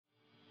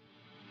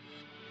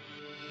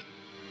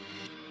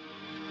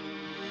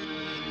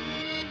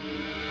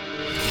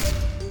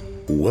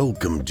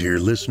Welcome, dear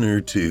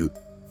listener, to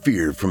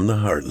Fear from the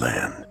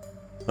Heartland.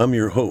 I'm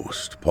your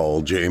host,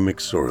 Paul J.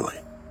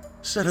 McSorley.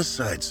 Set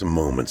aside some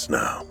moments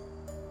now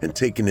and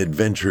take an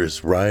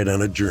adventurous ride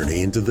on a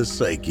journey into the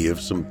psyche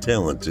of some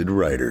talented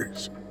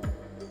writers.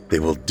 They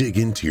will dig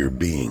into your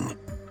being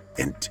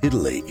and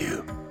titillate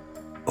you.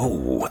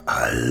 Oh,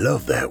 I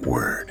love that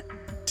word,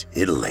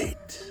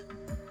 titillate.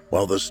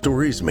 While the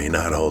stories may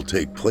not all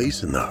take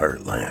place in the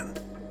Heartland,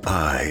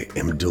 I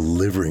am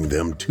delivering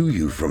them to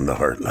you from the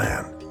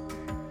Heartland.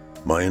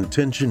 My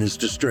intention is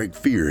to strike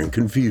fear and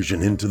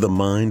confusion into the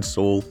mind,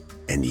 soul,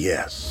 and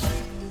yes,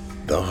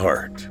 the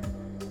heart.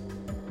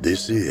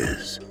 This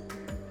is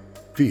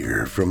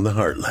Fear from the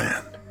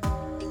Heartland.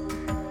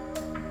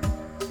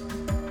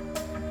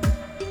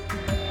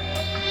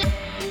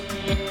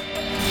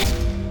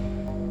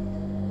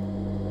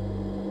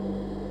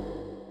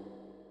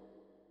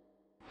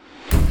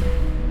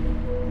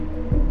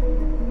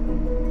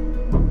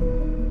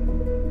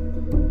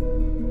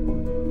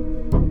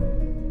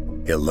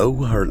 Hello,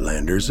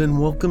 Heartlanders, and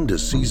welcome to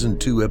Season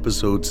 2,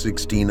 Episode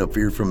 16 of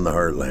Fear from the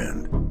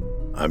Heartland.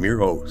 I'm your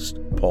host,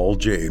 Paul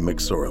J.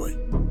 McSorley.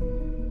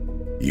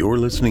 You're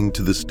listening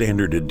to the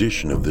standard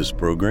edition of this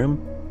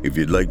program. If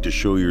you'd like to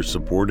show your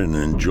support and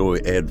enjoy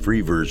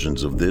ad-free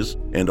versions of this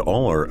and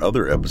all our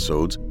other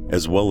episodes,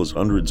 as well as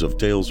hundreds of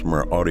tales from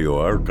our audio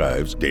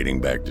archives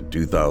dating back to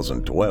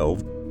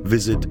 2012,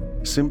 visit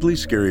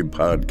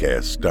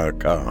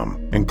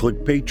simplyscarypodcast.com and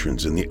click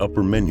Patrons in the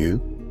upper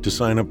menu to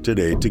sign up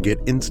today to get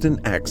instant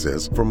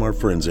access from our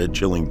friends at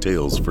Chilling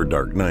Tales for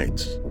Dark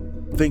Nights.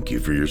 Thank you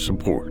for your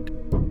support.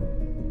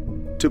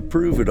 To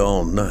prove it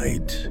all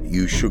night,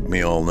 you shook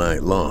me all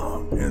night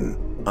long, and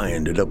I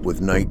ended up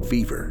with night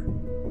fever.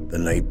 The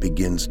night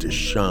begins to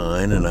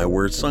shine, and I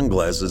wear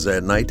sunglasses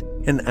at night,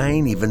 and I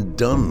ain't even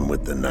done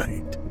with the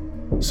night.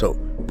 So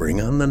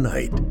bring on the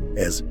night,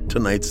 as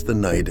tonight's the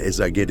night as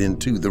I get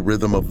into the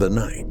rhythm of the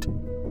night.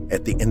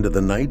 At the end of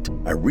the night,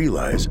 I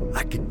realize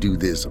I could do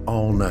this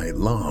all night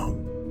long.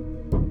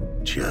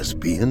 Just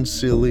being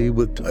silly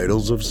with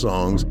titles of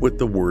songs with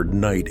the word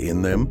night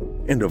in them.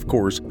 And of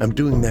course, I'm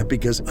doing that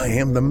because I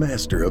am the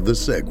master of the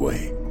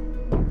segue.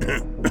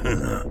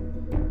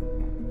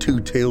 Two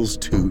tales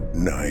to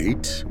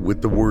night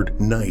with the word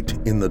night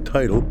in the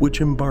title, which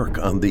embark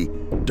on the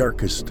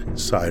darkest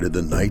side of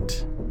the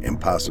night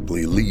and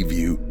possibly leave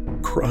you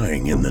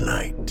crying in the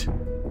night.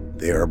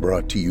 They are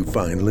brought to you,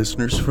 fine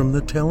listeners, from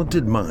the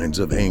talented minds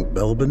of Hank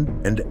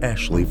Belbin and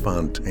Ashley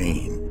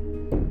Fontaine.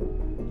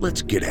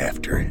 Let's get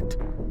after it.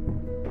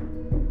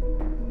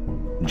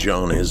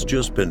 John has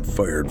just been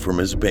fired from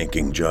his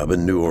banking job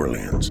in New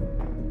Orleans.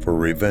 For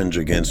revenge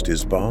against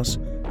his boss,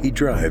 he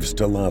drives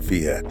to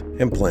Lafayette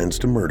and plans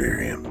to murder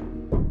him.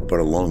 But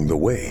along the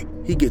way,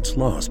 he gets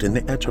lost in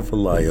the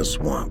Atchafalaya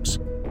swamps.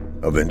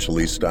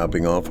 Eventually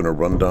stopping off in a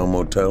rundown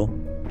motel,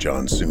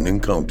 John soon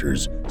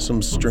encounters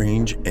some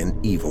strange and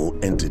evil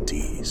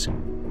entities.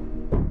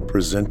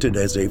 Presented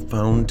as a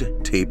found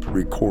tape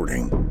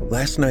recording,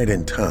 Last Night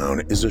in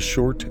Town is a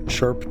short,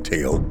 sharp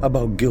tale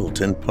about guilt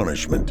and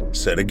punishment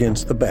set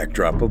against the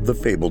backdrop of the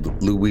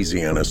fabled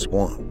Louisiana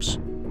swamps.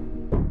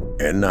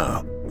 And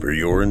now, for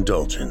your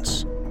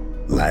indulgence,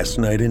 Last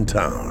Night in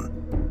Town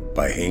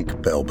by Hank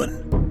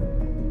Belbin.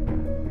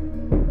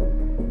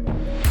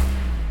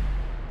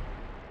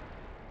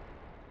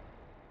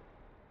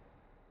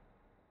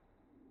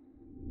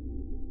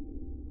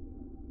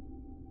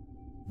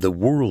 The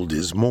world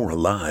is more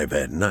alive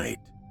at night.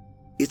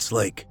 It's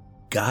like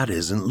God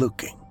isn't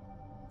looking.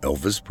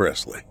 Elvis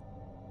Presley.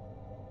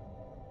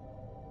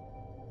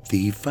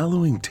 The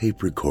following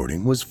tape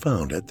recording was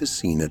found at the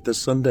scene at the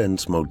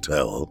Sundance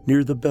Motel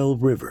near the Belle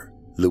River,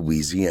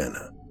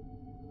 Louisiana.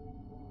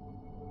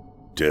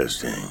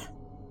 Testing.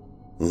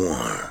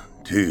 1,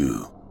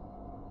 2.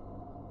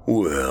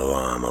 Well,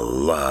 I'm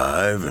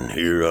alive and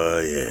here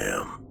I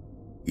am.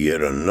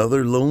 Yet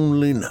another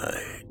lonely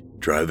night.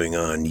 Driving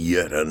on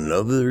yet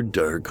another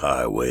dark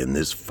highway in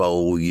this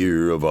foul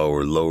year of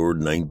our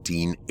Lord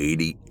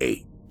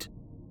 1988.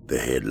 The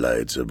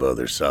headlights of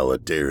other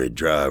solitary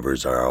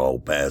drivers are all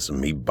passing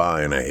me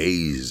by in a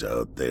haze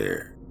out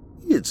there.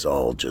 It's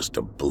all just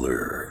a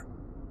blur.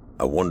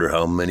 I wonder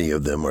how many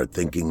of them are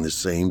thinking the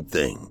same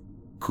thing,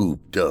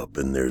 cooped up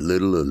in their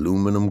little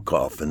aluminum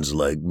coffins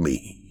like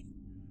me.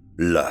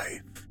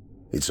 Life.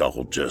 It's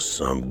all just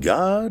some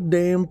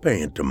goddamn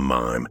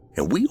pantomime,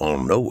 and we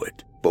all know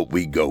it. But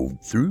we go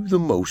through the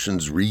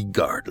motions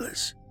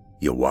regardless.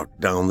 You walk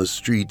down the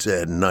streets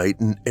at night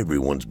and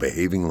everyone's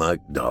behaving like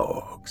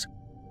dogs.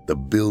 The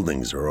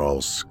buildings are all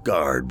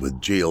scarred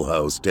with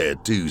jailhouse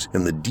tattoos,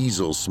 and the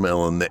diesel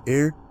smell in the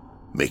air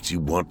makes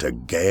you want to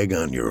gag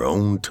on your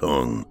own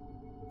tongue.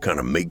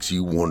 Kinda makes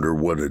you wonder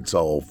what it's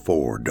all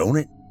for, don't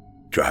it?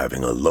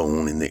 Driving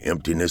alone in the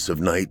emptiness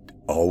of night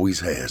always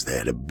has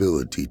that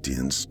ability to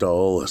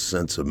install a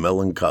sense of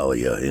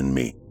melancholia in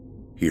me.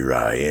 Here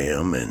I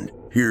am, and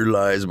here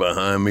lies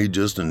behind me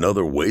just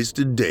another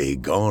wasted day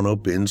gone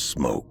up in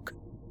smoke.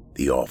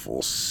 The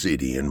awful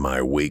city in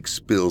my wake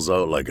spills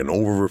out like an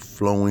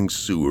overflowing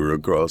sewer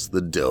across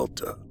the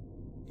delta.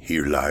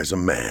 here lies a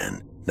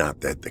man.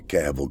 Not that the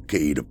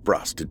cavalcade of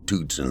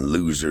prostitutes and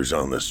losers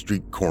on the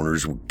street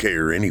corners would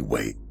care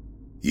anyway.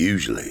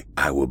 Usually,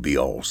 I would be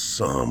all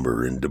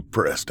somber and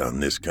depressed on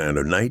this kind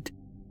of night,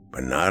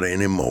 but not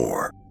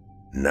anymore.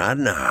 Not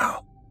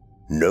now.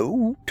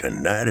 No,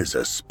 tonight is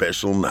a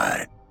special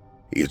night.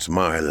 It's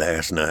my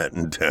last night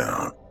in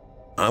town.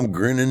 I'm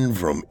grinning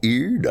from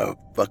ear to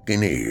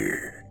fucking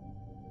ear.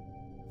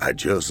 I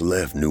just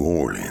left New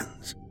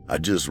Orleans. I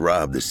just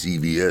robbed the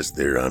CVS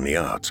there on the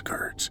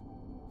outskirts.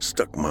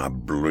 Stuck my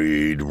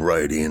blade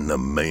right in the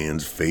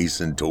man's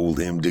face and told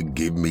him to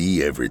give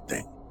me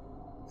everything.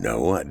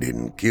 No, I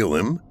didn't kill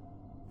him.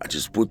 I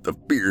just put the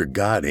fear of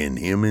God in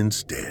him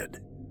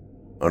instead.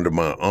 Under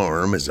my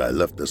arm as I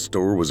left the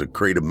store was a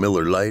crate of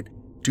Miller Lite,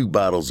 2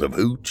 bottles of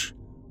hooch,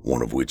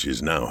 one of which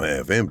is now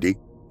half empty,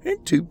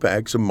 and 2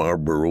 packs of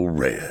Marlboro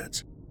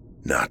Reds.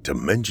 Not to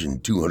mention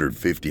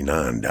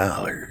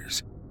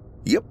 $259.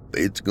 Yep,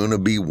 it's gonna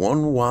be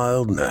one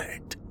wild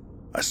night.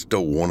 I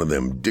stole one of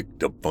them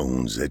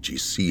dictaphones that you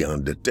see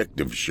on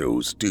detective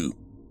shows too.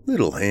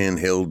 Little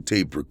handheld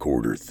tape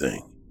recorder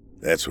thing.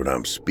 That's what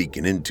I'm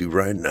speaking into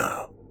right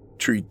now.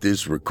 Treat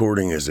this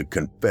recording as a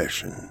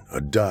confession,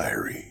 a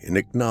diary, an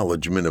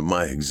acknowledgement of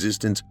my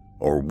existence,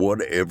 or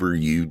whatever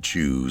you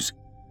choose.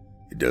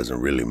 It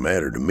doesn't really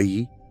matter to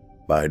me.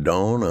 By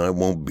dawn, I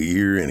won't be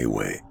here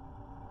anyway.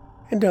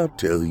 And I'll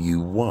tell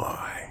you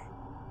why.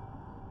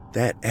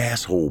 That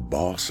asshole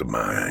boss of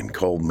mine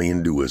called me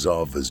into his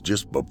office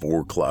just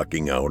before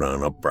clocking out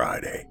on a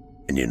Friday.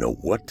 And you know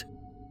what?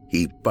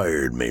 He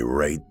fired me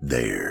right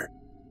there.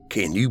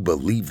 Can you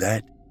believe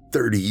that?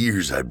 30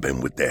 years I'd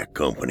been with that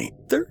company.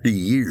 30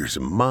 years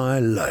of my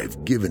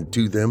life given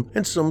to them,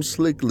 and some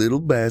slick little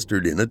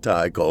bastard in a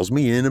tie calls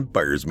me in and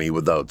fires me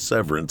without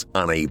severance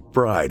on a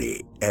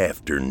Friday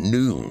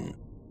afternoon.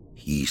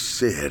 He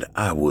said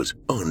I was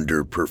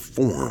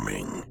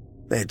underperforming.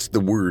 That's the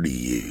word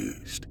he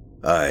used.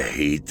 I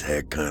hate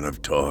that kind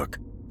of talk.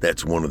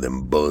 That's one of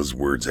them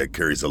buzzwords that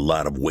carries a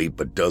lot of weight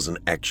but doesn't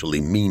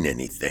actually mean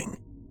anything.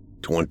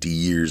 20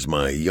 years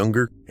my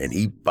younger, and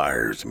he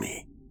fires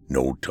me.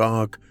 No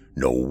talk,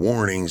 no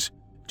warnings,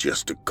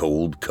 just a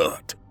cold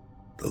cut.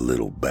 The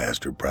little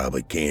bastard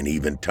probably can't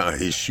even tie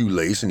his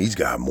shoelace, and he's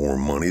got more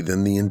money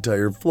than the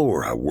entire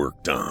floor I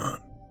worked on.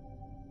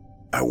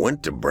 I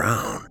went to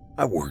Brown.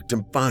 I worked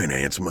in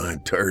finance my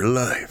entire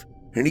life,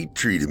 and he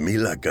treated me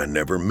like I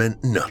never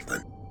meant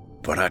nothing.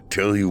 But I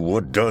tell you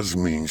what does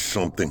mean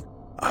something.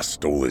 I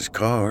stole his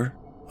car,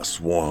 a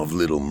suave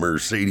little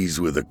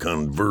Mercedes with a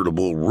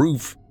convertible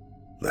roof.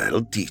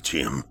 That'll teach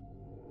him.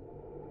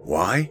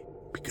 Why?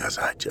 Because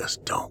I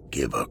just don't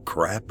give a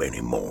crap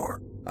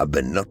anymore. I've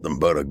been nothing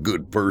but a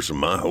good person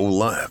my whole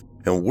life,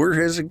 and where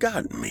has it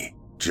gotten me?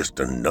 Just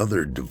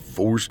another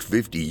divorced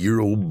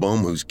 50-year-old bum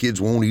whose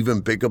kids won't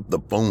even pick up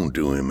the phone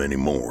to him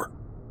anymore.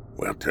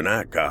 Well,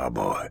 tonight,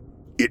 cowboy,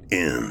 it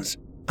ends.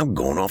 I'm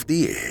going off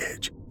the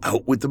edge.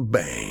 Out with a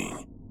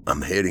bang.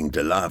 I'm heading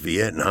to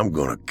Lafayette and I'm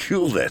gonna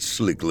kill that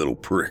slick little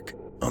prick.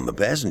 On the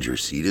passenger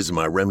seat is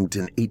my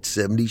Remington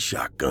 870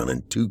 shotgun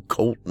and 2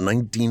 Colt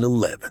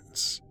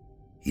 1911s.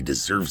 He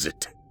deserves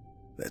it.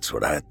 That's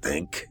what I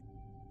think.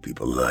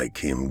 People like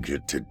him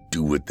get to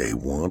do what they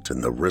want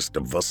and the rest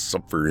of us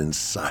suffer in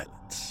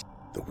silence.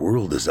 The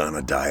world is on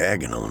a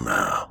diagonal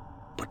now,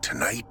 but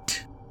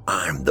tonight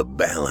I'm the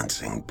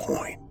balancing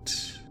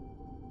point.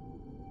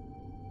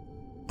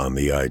 On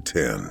the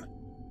I-10.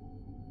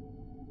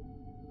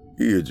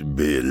 It's a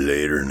bit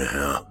later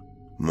now.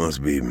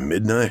 Must be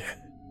midnight.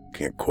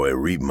 Can't quite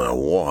read my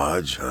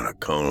watch on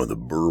account of the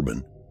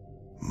bourbon.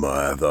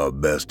 But I thought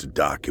best to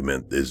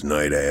document this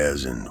night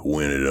as and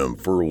when it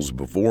unfurls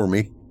before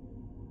me.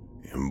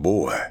 And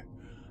boy,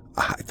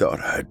 I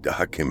thought I'd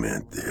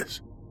document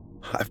this.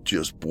 I've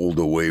just pulled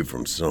away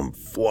from some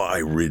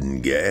fly-ridden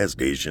gas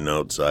station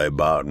outside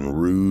Baton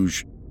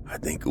Rouge. I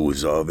think it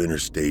was off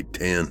Interstate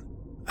 10.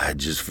 I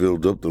just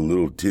filled up the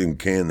little tin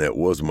can that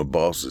was my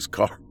boss's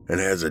car. And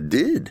as I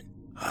did,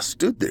 I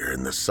stood there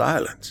in the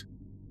silence.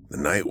 The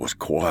night was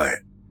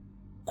quiet,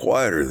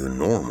 quieter than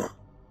normal.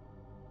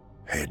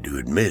 Had to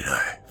admit,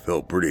 I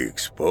felt pretty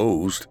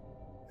exposed.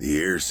 The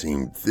air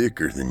seemed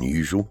thicker than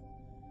usual.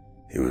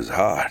 It was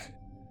hot.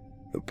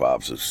 The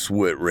pops of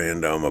sweat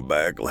ran down my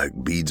back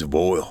like beads of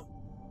oil.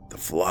 The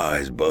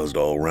flies buzzed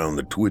all around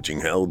the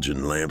twitching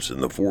halogen lamps in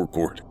the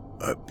forecourt.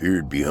 I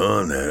peered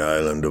beyond that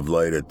island of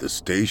light at the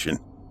station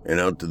and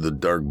out to the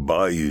dark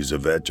bayous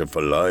of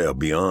Atchafalaya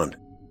beyond.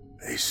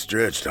 They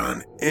stretched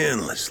on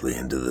endlessly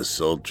into the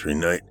sultry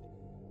night.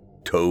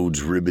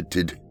 Toads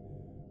ribbited,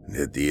 and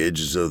at the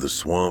edges of the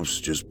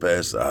swamps just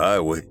past the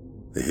highway,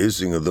 the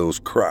hissing of those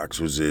crocs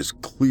was as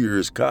clear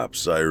as cop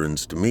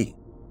sirens to me.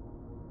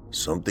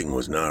 Something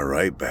was not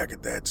right back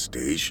at that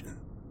station.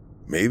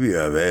 Maybe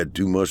I've had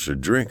too much to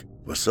drink,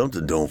 but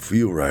something don't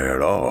feel right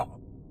at all.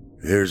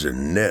 There's a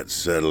net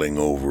settling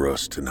over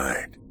us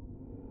tonight.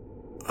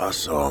 I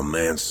saw a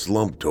man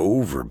slumped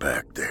over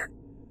back there.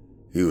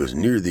 He was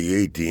near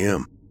the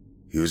ATM.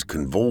 He was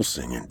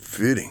convulsing and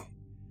fitting.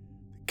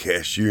 The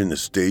cashier in the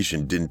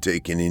station didn't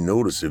take any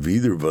notice of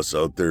either of us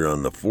out there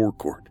on the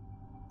forecourt.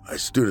 I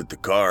stood at the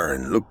car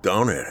and looked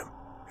down at him.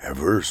 At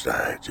first,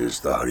 I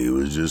just thought he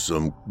was just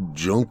some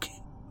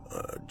junkie,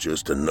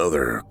 just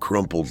another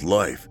crumpled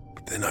life.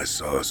 But then I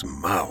saw his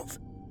mouth,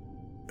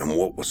 and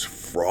what was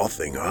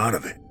frothing out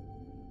of it,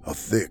 a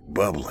thick,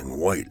 bubbling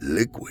white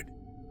liquid.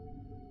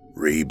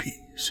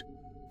 Rabies.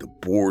 The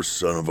poor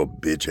son of a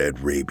bitch had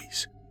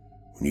rabies.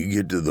 When you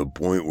get to the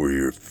point where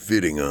you're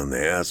fitting on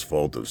the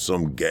asphalt of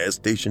some gas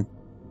station,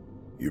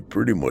 you're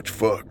pretty much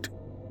fucked.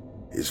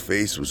 His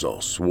face was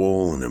all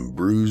swollen and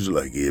bruised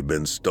like he had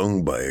been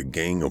stung by a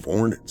gang of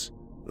hornets,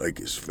 like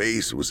his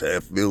face was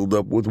half filled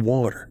up with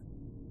water.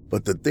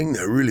 But the thing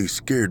that really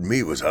scared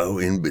me was how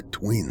in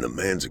between the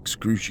man's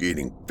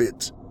excruciating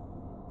fits,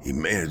 he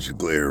managed to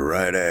glare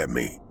right at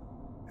me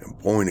and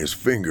point his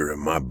finger at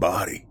my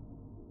body.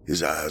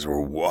 His eyes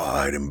were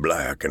wide and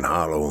black and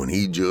hollow, and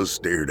he just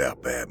stared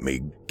up at me,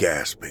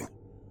 gasping,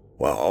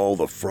 while all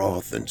the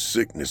froth and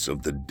sickness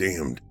of the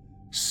damned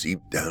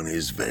seeped down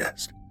his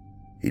vest.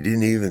 He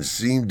didn't even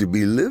seem to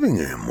be living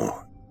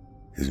anymore.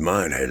 His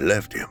mind had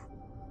left him.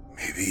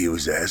 Maybe he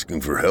was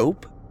asking for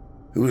help?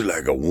 It was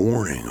like a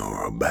warning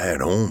or a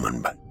bad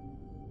omen, but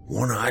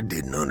one I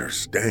didn't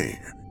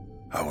understand.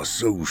 I was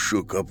so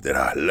shook up that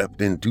I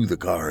leapt into the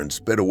car and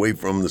sped away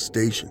from the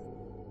station,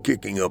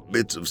 kicking up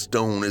bits of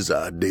stone as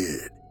I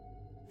did.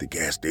 The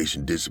gas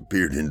station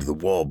disappeared into the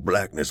wall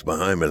blackness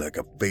behind me like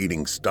a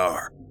fading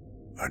star.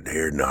 I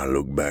dared not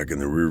look back in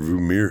the rearview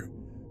mirror,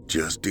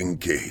 just in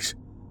case.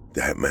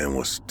 That man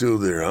was still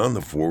there on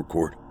the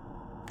forecourt,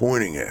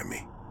 pointing at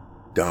me,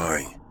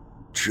 dying,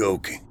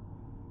 choking,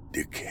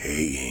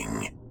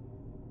 decaying,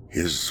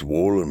 his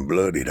swollen,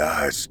 bloodied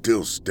eyes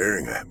still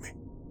staring at me.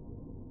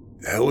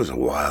 That was a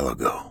while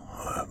ago.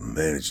 I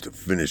managed to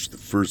finish the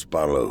first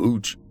bottle of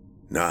hooch.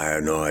 Now I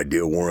have no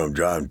idea where I'm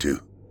driving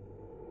to.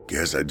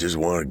 Guess I just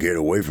want to get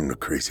away from the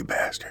crazy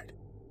bastard.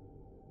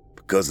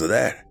 Because of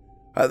that,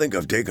 I think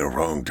I've taken a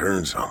wrong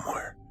turn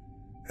somewhere.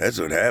 That's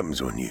what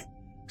happens when you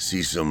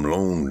see some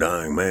lone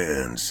dying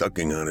man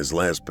sucking on his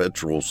last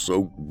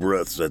petrol-soaked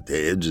breaths at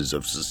the edges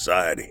of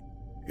society.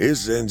 It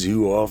sends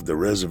you off the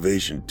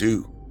reservation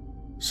too.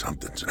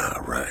 Something's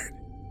not right.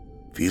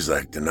 Feels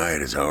like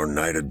tonight is our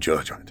night of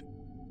judgment.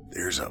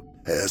 There's a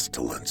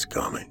pestilence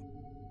coming.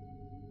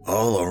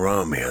 All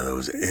around me are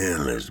those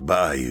endless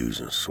bayous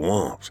and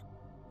swamps.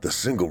 The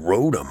single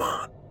road I'm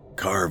on,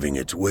 carving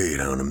its way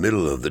down the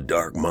middle of the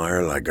dark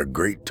mire like a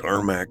great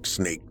tarmac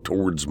snake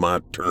towards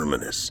my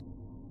terminus.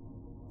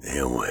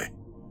 Anyway,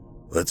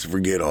 let's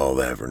forget all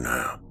that for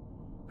now.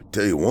 I'll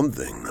tell you one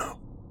thing, though.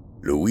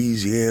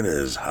 Louisiana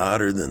is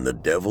hotter than the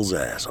devil's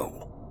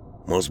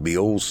asshole. Must be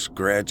old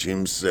Scratch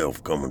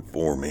himself coming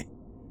for me.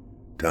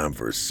 Time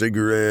for a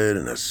cigarette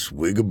and a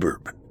swig of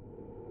bourbon.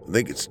 I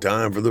think it's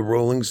time for the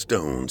Rolling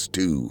Stones,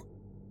 too.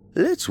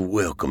 Let's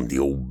welcome the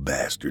old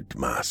bastard to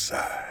my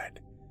side.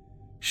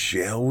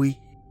 Shall we?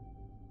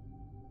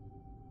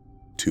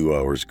 2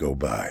 hours go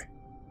by.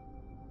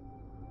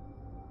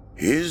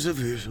 Here's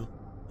official.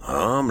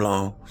 I'm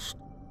lost.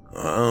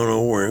 I don't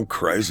know where in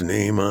Christ's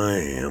name I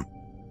am.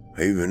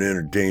 I even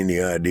entertained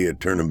the idea of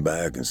turning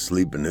back and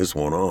sleeping this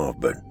one off,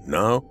 but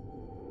now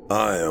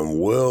I am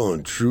well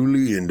and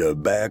truly in the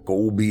back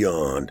old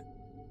beyond,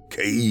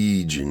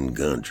 Cajun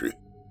country.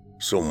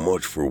 So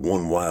much for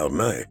one wild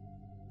night.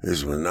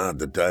 This was not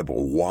the type of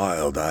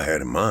wild I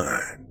had in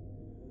mind.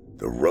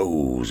 The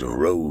rows and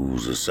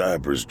rows of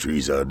cypress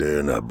trees out there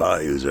in the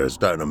bayous are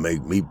starting to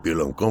make me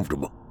feel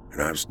uncomfortable.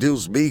 And I'm still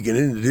speaking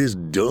into this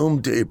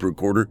dumb tape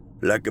recorder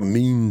like it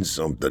means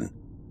something.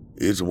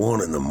 It's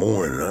 1 in the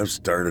morning and I've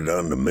started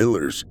on the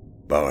Millers,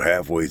 about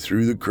halfway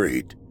through the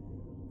crate.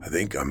 I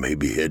think I may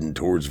be heading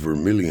towards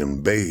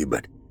Vermilion Bay,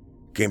 but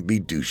can't be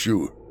too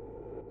sure.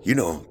 You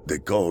know, they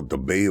call it the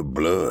Bay of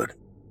Blood.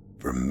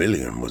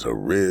 Vermilion was a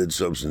red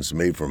substance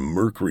made from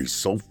mercury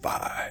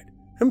sulfide.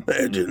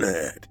 Imagine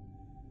that.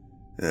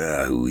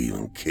 Who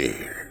even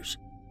cares?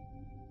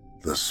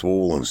 The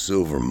swollen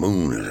silver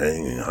moon is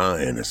hanging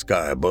high in the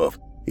sky above.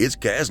 It's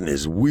casting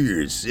this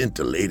weird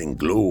scintillating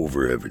glow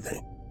over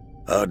everything.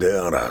 Out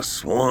there in the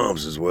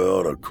swamps is where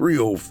all the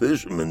Creole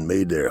fishermen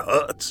made their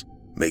huts.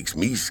 Makes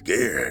me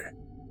scared.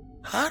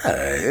 How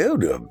the hell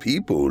do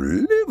people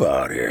live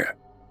out here?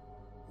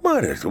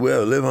 Might as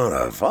well live on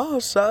the far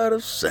side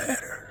of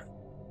Saturn.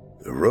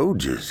 The road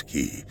just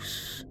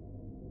keeps...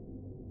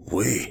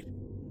 Wait,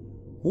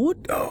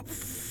 what the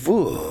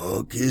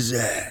fuck is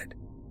that?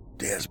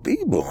 There's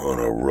people on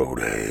the road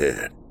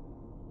ahead.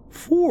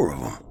 4 of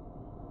them.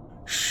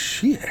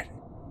 Shit.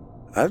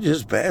 I'm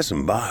just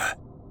passing by.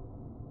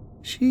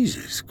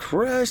 Jesus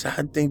Christ,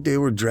 I think they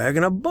were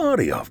dragging a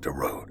body off the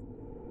road.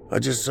 I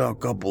just saw a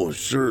couple of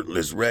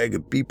shirtless,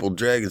 ragged people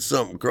dragging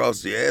something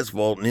across the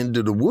asphalt and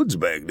into the woods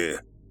back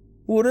there.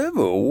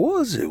 Whatever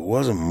it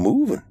wasn't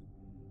moving.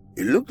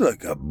 It looked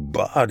like a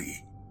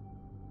body.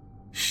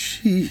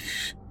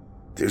 Sheesh.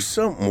 There's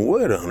something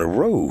wet on the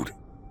road.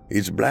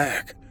 It's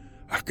black.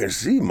 I can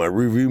see my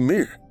rearview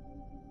mirror.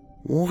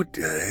 What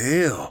the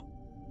hell?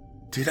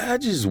 Did I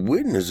just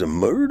witness a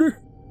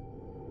murder?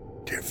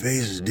 Their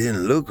faces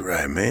didn't look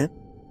right, man.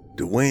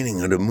 The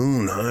waning of the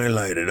moon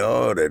highlighted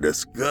all their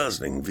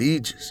disgusting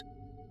features.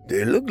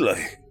 They looked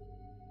like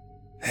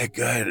that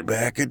guy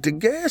back at the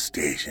gas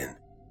station.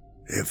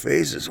 Their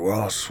faces were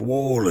all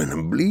swollen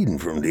and bleeding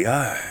from the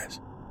eyes.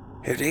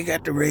 Have they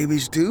got the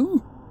rabies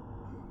too?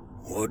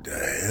 What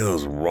the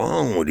hell's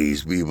wrong with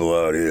these people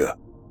out here?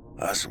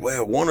 I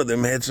swear one of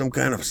them had some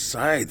kind of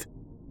scythe.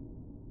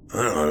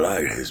 I don't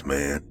like this,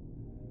 man.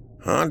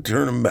 I'll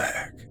turn him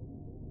back.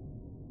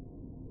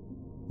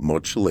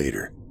 Much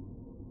later.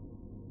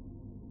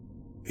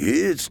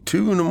 It's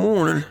 2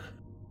 a.m.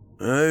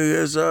 I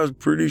guess I was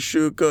pretty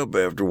shook up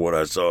after what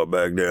I saw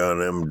back down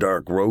them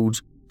dark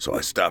roads, so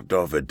I stopped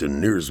off at the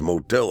nearest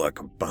motel I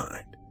could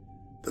find.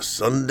 The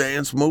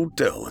Sundance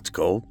Motel, it's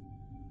called.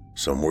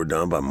 Somewhere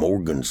down by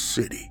Morgan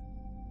City.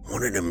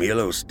 One of them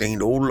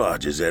yellow-stained old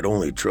lodges that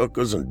only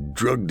truckers and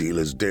drug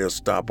dealers dare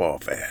stop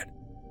off at.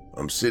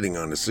 I'm sitting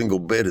on a single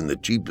bed in the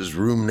cheapest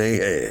room they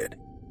had.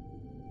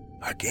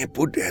 I can't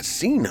put that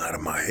scene out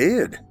of my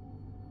head.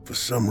 For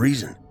some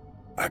reason,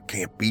 I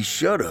can't be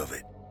shut of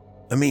it.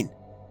 I mean,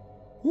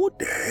 what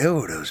the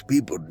hell are those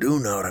people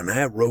doing out on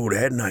that road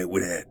at night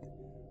with that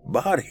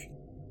body?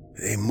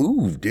 They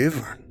move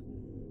different.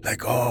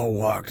 Like all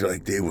walked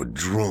like they were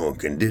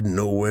drunk and didn't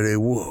know where they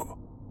were.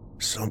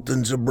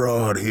 Something's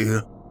abroad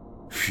here.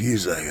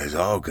 Feels like it's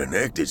all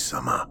connected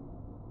somehow.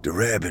 The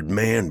rabid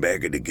man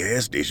back at the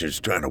gas station's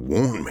trying to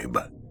warn me,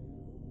 but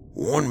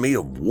warn me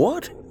of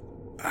what?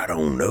 I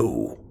don't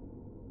know.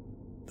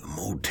 The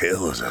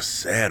motel is a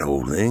sad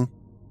old thing.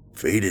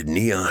 Faded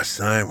neon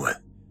sign with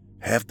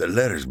half the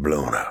letters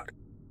blown out.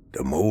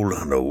 The mold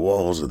on the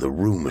walls of the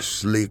room is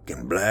slick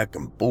and black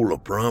and full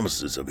of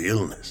promises of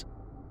illness.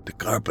 The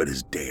carpet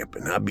is damp,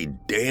 and I'd be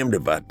damned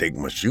if I take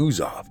my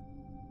shoes off.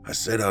 I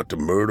set out to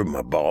murder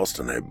my boss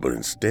tonight, but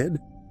instead,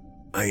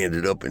 I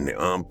ended up in the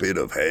armpit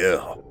of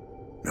hell.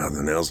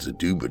 Nothing else to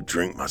do but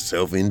drink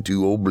myself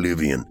into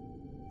oblivion.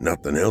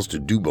 Nothing else to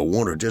do but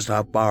wonder just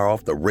how far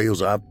off the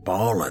rails I've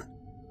fallen.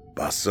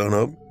 By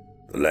sunup,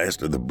 the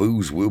last of the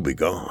booze will be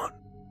gone.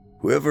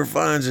 Whoever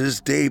finds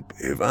this tape,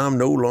 if I'm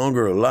no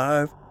longer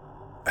alive,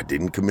 I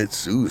didn't commit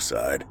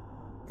suicide.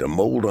 The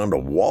mold on the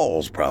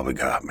walls probably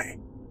got me.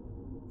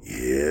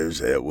 Yes,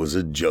 that was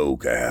a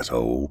joke,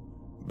 asshole.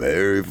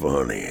 Very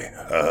funny.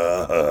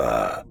 Ha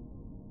ha.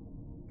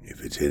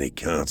 If it's any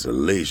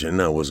consolation,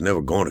 I was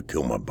never going to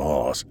kill my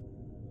boss.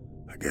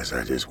 I guess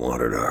I just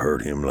wanted to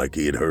hurt him like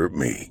he had hurt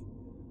me.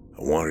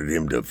 I wanted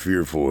him to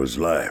fear for his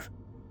life.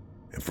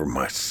 And for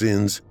my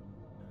sins,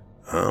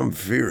 I'm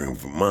fearing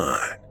for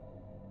mine.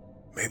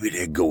 Maybe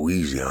they'd go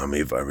easy on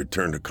me if I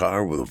returned the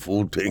car with a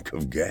full tank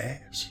of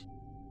gas.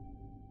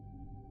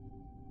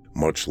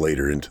 Much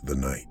later into the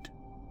night.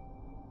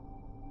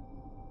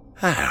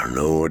 I don't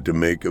know what to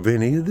make of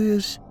any of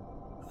this.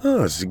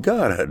 Honest to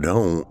God, I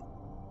don't.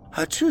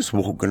 I just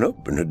woken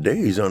up in a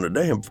daze on the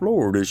damn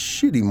floor of this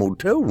shitty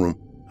motel room.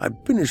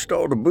 I'd finished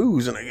all the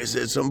booze, and I guess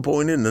at some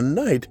point in the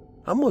night,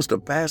 I must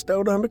have passed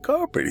out on the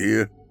carpet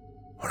here.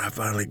 When I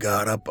finally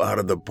got up out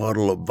of the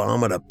puddle of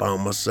vomit I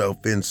found myself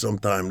in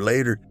sometime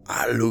later,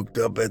 I looked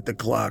up at the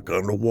clock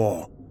on the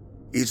wall.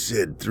 It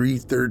said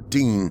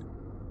 3:13.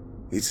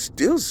 It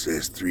still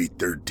says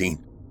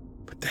 3:13,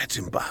 but that's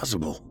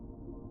impossible.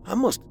 I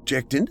must have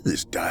checked into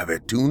this dive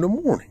at 2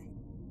 a.m.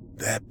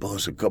 That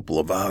plus a couple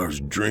of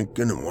hours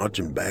drinking and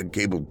watching bad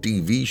cable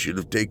TV should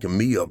have taken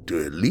me up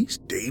to at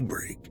least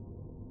daybreak.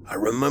 I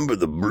remember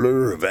the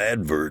blur of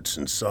adverts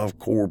and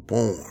softcore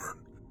porn.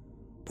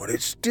 But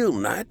it's still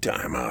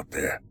nighttime out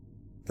there.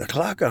 The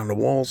clock on the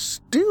wall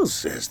still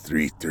says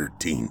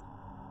 3:13.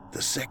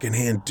 The second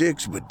hand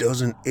ticks but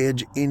doesn't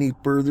edge any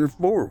further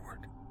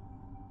forward.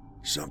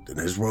 Something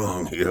is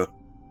wrong here,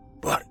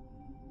 but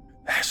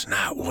that's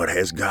not what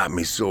has got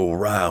me so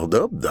riled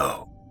up,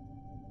 though.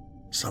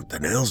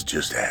 Something else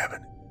just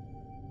happened.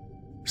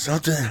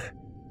 Something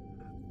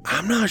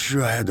I'm not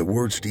sure I have the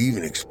words to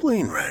even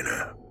explain right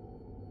now.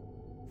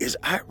 As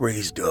I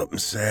raised up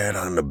and sat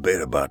on the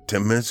bed about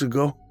 10 minutes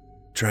ago,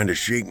 trying to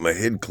shake my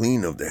head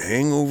clean of the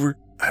hangover,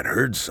 I'd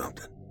heard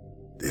something.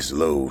 This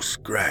low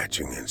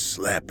scratching and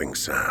slapping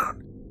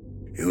sound.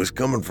 It was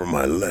coming from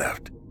my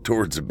left,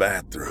 towards the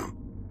bathroom.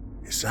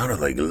 It sounded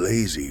like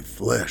lazy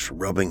flesh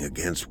rubbing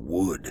against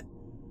wood.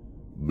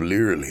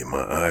 Blearily,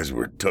 my eyes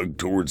were tugged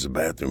towards the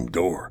bathroom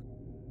door.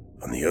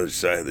 On the other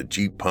side of the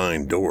cheap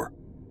pine door,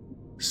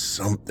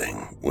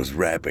 something was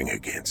rapping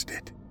against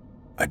it.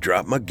 I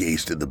dropped my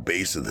gaze to the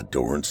base of the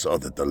door and saw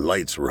that the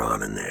lights were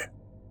on in there.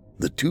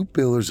 The two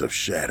pillars of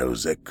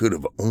shadows that could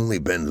have only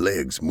been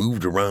legs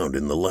moved around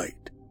in the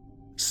light.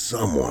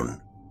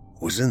 Someone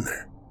was in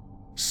there.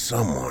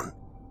 Someone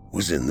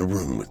was in the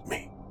room with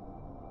me.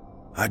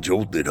 I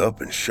jolted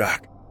up in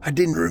shock. I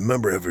didn't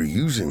remember ever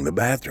using the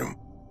bathroom.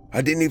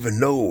 I didn't even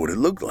know what it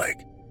looked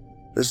like.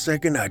 The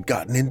second I'd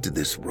gotten into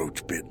this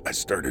roach pit, I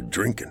started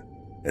drinking,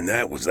 and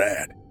that was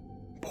that.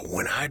 But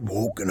when I'd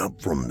woken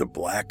up from the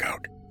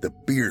blackout, the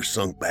fear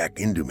sunk back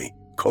into me,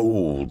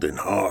 cold and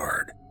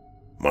hard.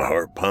 My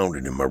heart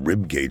pounded in my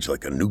ribcage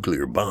like a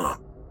nuclear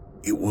bomb.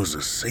 It was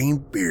the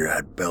same fear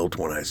I'd felt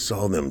when I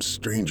saw them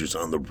strangers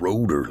on the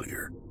road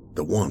earlier,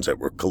 the ones that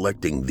were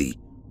collecting the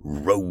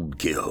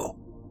roadkill.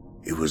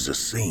 It was the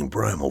same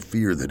primal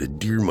fear that a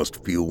deer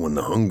must feel when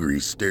the hungry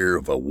stare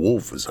of a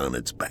wolf is on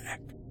its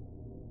back.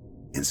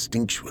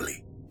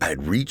 Instinctually, I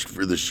had reached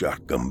for the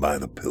shotgun by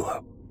the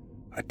pillow.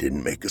 I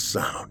didn't make a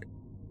sound.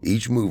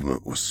 Each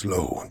movement was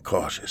slow and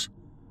cautious.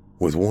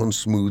 With one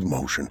smooth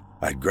motion,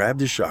 I grabbed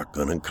the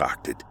shotgun and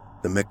cocked it.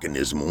 The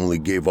mechanism only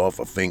gave off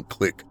a faint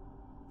click.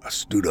 I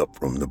stood up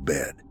from the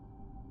bed.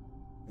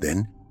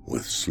 Then,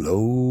 with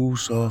slow,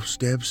 soft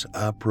steps,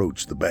 I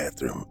approached the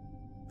bathroom.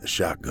 The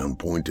shotgun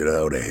pointed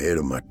out ahead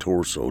of my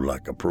torso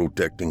like a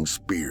protecting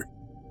spear.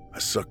 I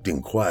sucked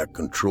in quiet,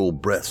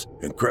 controlled breaths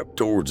and crept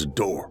towards the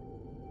door.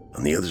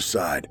 On the other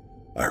side,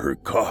 I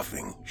heard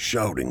coughing,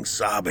 shouting,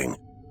 sobbing.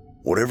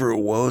 Whatever it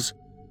was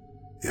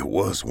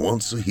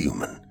once a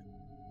human.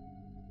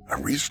 I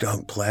reached out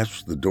and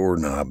clasped the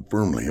doorknob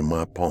firmly in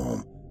my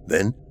palm.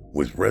 Then,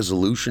 with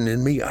resolution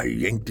in me, I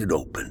yanked it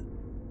open.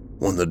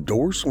 When the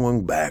door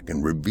swung back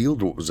and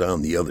revealed what was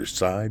on the other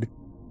side,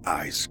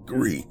 I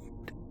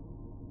screamed.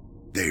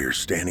 There,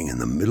 standing in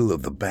the middle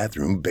of the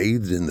bathroom,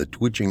 bathed in the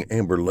twitching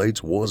amber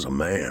lights, was a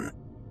man.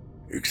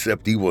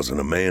 Except he wasn't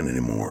a man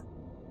anymore.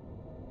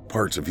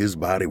 Parts of his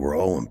body were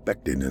all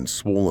infected and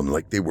swollen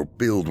like they were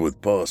filled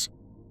with pus.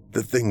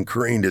 The thing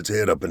craned its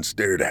head up and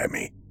stared at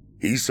me.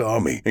 He saw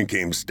me and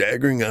came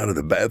staggering out of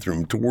the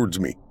bathroom towards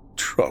me,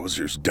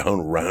 trousers down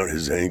around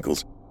his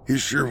ankles.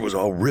 His shirt was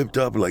all ripped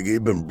up like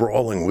he'd been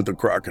brawling with a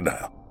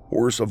crocodile.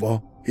 Worst of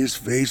all, his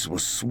face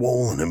was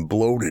swollen and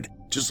bloated,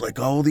 just like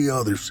all the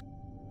others.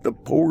 The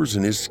pores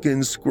in his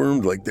skin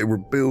squirmed like they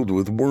were filled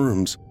with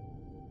worms.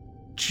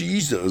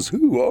 "Jesus,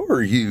 who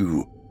are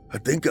you?" I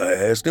think I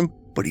asked him,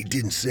 but he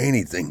didn't say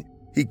anything.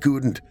 He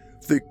couldn't.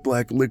 Thick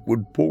black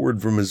liquid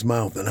poured from his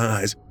mouth and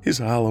eyes. His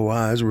hollow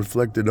eyes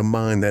reflected a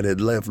mind that had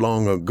left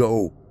long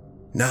ago.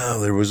 Now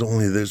there was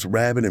only this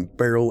rabid and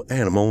feral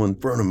animal in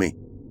front of me.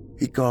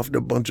 He coughed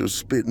a bunch of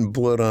spit and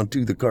blood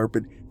onto the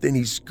carpet, then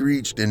he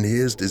screeched and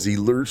hissed as he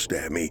lurched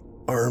at me,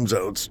 arms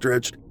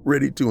outstretched,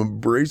 ready to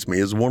embrace me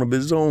as one of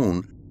his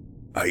own.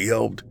 I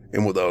yelped,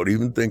 and without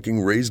even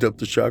thinking, raised up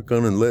the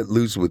shotgun and let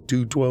loose with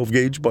two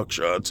 12-gauge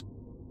buckshots.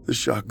 The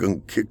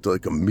shotgun kicked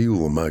like a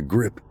mule in my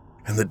grip,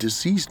 and the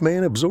deceased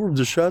man absorbed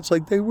the shots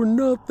like they were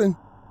nothing.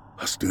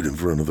 I stood in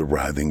front of the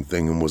writhing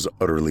thing and was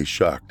utterly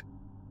shocked.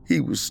 He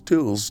was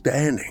still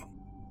standing.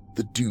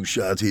 The two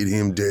shots hit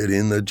him dead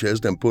in the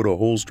chest and put a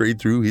hole straight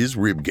through his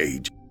rib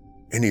cage.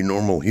 Any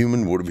normal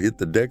human would have hit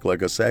the deck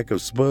like a sack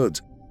of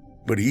spuds,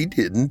 but he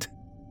didn't.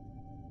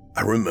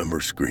 I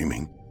remember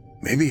screaming.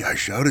 Maybe I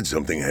shouted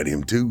something at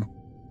him too.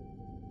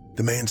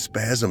 The man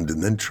spasmed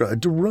and then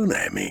tried to run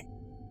at me.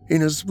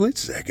 In a split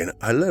second,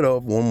 I let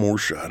off one more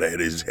shot at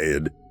his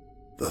head.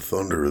 The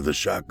thunder of the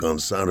shotgun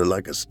sounded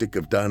like a stick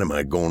of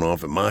dynamite going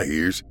off in my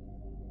ears.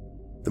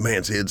 The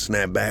man's head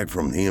snapped back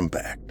from the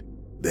impact.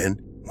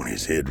 Then, when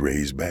his head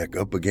raised back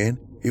up again,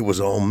 it was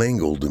all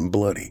mangled and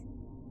bloody.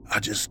 I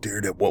just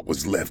stared at what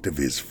was left of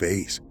his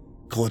face,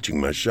 clutching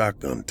my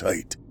shotgun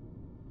tight.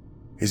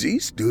 As he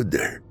stood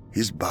there,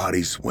 his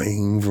body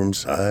swaying from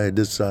side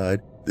to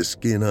side, the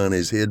skin on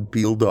his head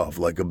peeled off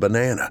like a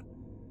banana.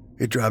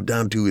 It dropped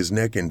down to his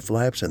neck in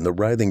flaps, and the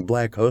writhing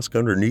black husk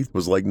underneath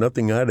was like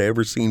nothing I'd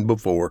ever seen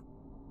before.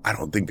 I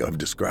don't think I've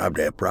described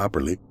that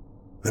properly.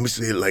 Let me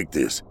say it like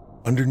this.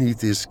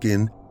 Underneath his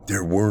skin,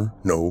 there were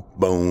no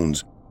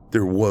bones.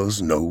 There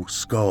was no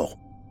skull.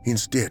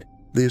 Instead,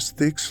 this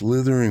thick,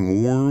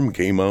 slithering worm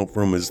came out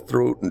from his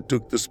throat and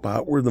took the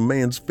spot where the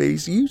man's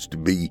face used to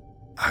be.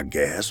 I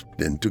gasped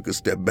and took a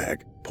step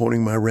back,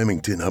 pointing my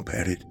Remington up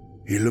at it.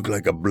 He looked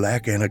like a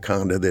black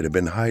anaconda that had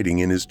been hiding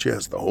in his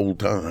chest the whole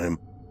time.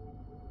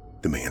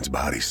 The man's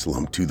body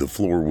slumped to the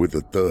floor with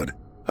a thud.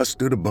 I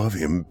stood above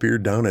him and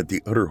peered down at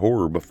the utter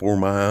horror before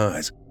my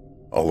eyes.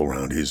 All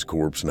around his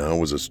corpse now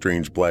was a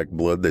strange black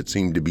blood that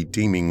seemed to be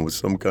teeming with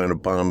some kind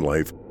of pond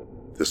life.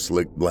 The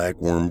slick black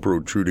worm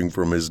protruding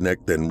from his neck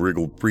then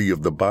wriggled free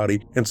of the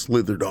body and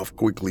slithered off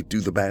quickly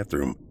to the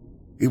bathroom.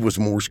 It was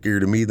more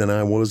scared of me than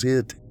I was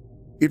it.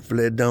 It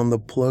fled down the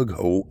plug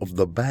hole of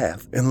the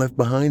bath and left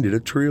behind it a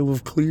trail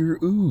of clear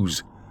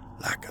ooze,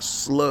 like a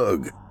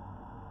slug.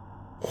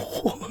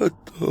 "What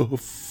the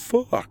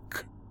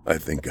fuck?" I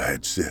think I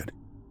had said.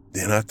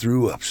 Then I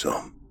threw up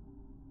some.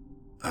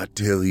 I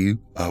tell you,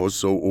 I was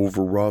so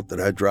overwrought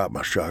that I dropped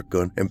my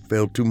shotgun and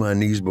fell to my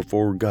knees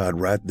before God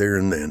right there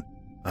and then.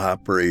 I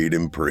prayed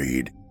and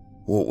prayed.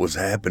 What was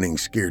happening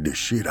scared the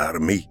shit out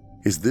of me.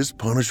 Is this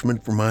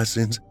punishment for my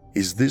sins?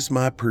 Is this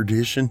my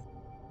perdition?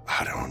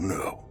 I don't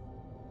know.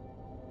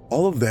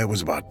 All of that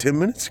was about 10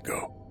 minutes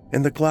ago,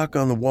 and the clock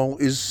on the wall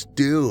is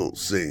still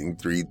saying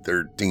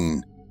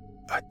 3:13.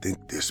 I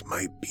think this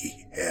might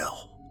be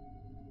hell.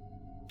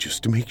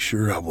 Just to make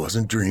sure I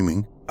wasn't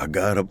dreaming, I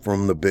got up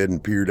from the bed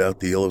and peered out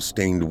the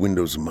yellow-stained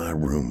windows of my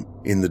room.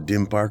 In the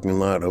dim parking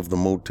lot of the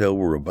motel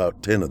were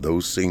about 10 of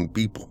those same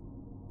people.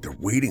 They're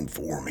waiting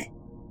for me.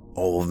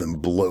 All of them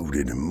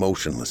bloated and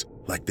motionless,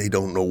 like they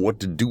don't know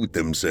what to do with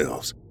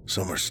themselves.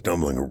 Some are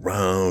stumbling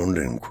around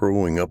and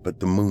crowing up at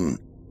the moon.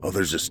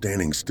 Others are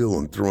standing still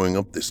and throwing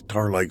up this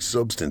tar-like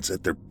substance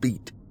at their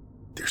feet.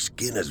 Their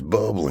skin is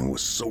bubbling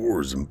with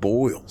sores and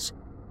boils.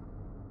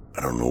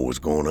 I don't know what's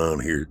going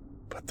on here,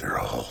 but they're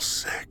all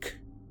sick.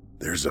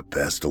 There's a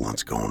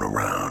pestilence going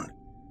around.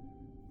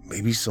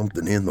 Maybe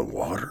something in the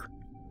water.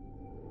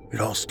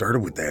 It all started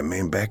with that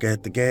man back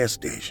at the gas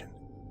station.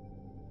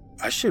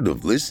 I should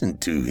have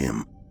listened to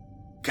him.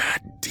 God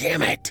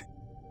damn it.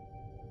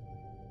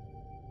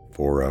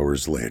 4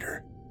 hours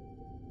later.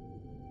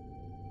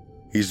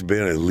 He's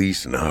been at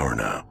least an hour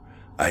now.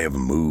 I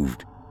haven't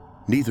moved.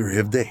 Neither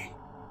have they.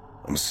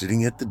 I'm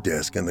sitting at the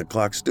desk and the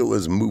clock still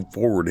hasn't moved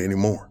forward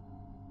anymore.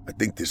 I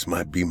think this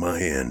might be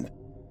my end.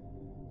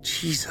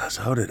 Jesus,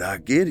 how did I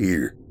get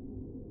here?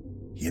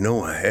 You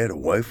know, I had a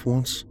wife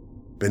once.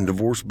 Been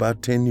divorced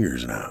about 10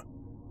 years now.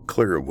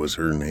 Clara was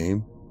her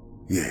name.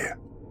 Yeah,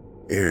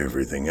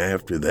 everything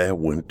after that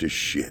went to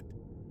shit.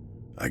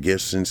 I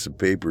guess since the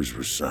papers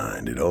were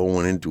signed, it all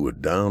went into a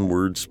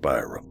downward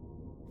spiral.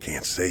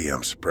 Can't say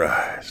I'm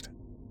surprised.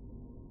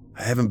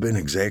 I haven't been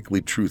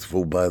exactly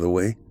truthful, by the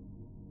way.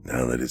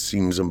 Now that it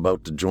seems I'm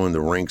about to join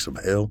the ranks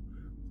of hell,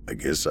 I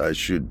guess I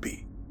should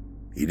be.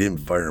 He didn't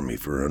fire me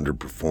for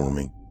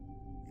underperforming.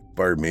 He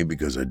fired me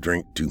because I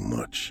drank too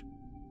much.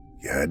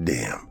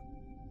 Goddamn.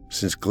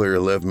 Since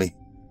Clara left me,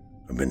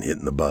 I've been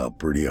hitting the bottle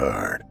pretty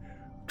hard.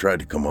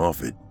 Tried to come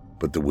off it,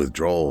 but the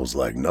withdrawal's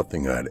like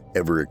nothing I'd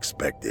ever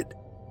expected.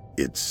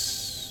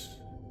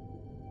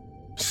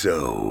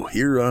 So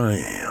here I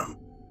am,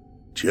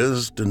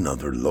 just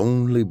another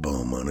lonely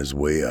bum on his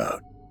way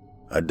out.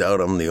 I doubt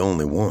I'm the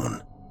only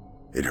one.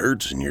 It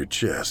hurts in your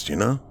chest, you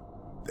know?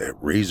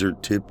 That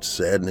razor-tipped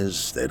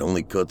sadness that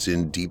only cuts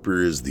in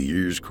deeper as the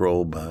years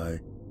crawl by.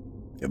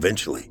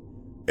 Eventually,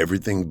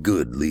 everything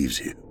good leaves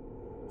you,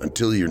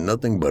 until you're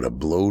nothing but a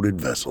bloated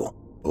vessel,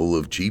 full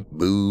of cheap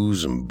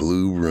booze and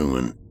blue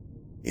ruin.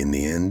 In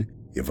the end,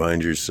 you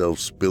find yourself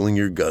spilling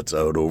your guts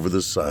out over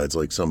the sides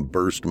like some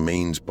burst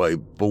mains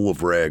pipe full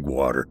of rag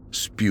water,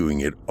 spewing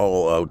it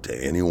all out to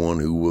anyone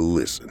who will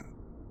listen.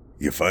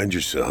 You find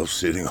yourself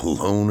sitting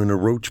alone in a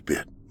roach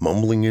pit,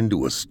 mumbling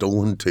into a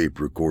stolen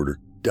tape recorder,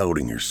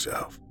 doubting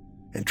yourself,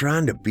 and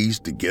trying to piece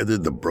together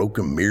the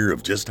broken mirror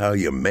of just how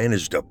you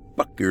managed to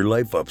fuck your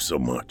life up so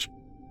much.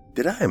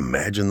 Did I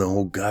imagine the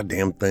whole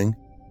goddamn thing?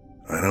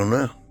 I don't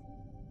know.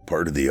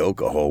 Part of the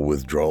alcohol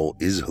withdrawal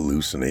is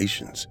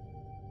hallucinations.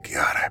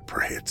 God, I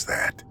pray it's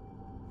that.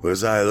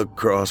 As I look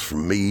across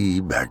from me,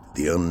 back to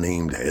the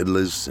unnamed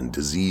headless and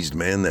diseased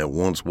man that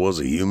once was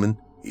a human,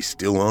 he's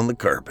still on the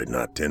carpet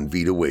not 10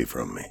 feet away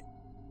from me.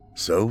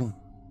 So,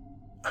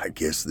 I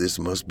guess this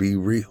must be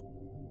real.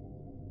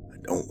 I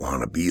don't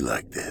want to be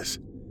like this.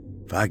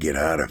 If I get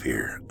out of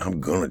here,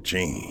 I'm gonna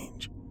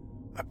change.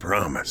 I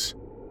promise.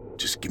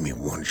 Just give me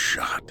one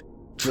shot.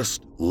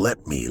 Just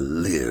let me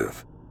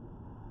live.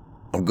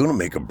 I'm gonna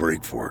make a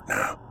break for it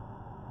now.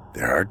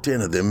 There are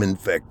 10 of them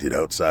infected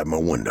outside my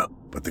window,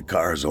 but the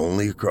car's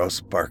only across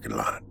the parking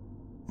lot.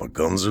 My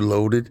guns are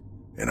loaded,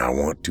 and I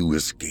want to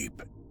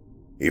escape.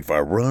 If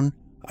I run,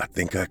 I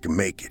think I can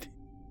make it.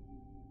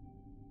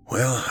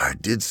 Well, I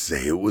did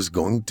say it was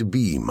going to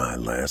be my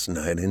last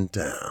night in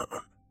town.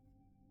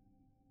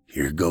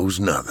 Here goes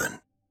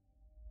nothing.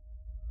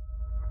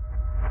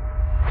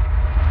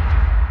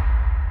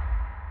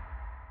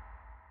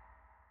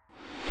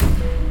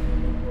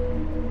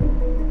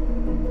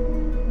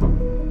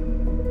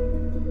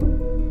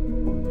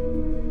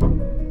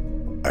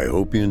 I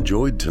hope you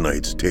enjoyed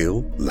tonight's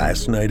tale,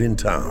 Last Night in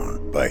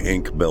Town, by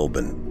Hank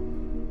Belbin.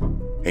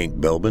 Hank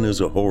Belbin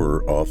is a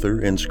horror author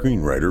and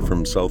screenwriter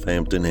from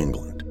Southampton,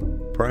 England.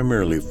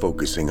 Primarily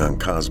focusing on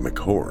cosmic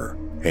horror,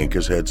 Hank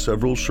has had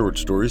several short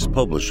stories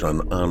published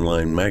on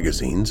online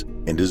magazines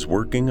and is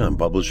working on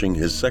publishing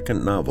his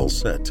second novel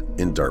set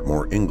in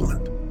Dartmoor,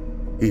 England.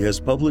 He has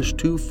published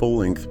 2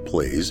 full-length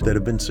plays that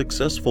have been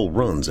successful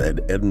runs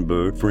at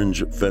Edinburgh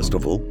Fringe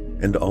Festival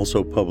and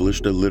also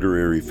published a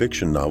literary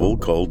fiction novel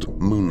called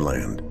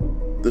Moonland.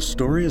 The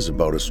story is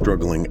about a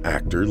struggling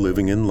actor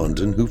living in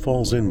London who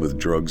falls in with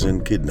drugs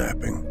and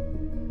kidnapping.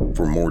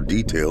 For more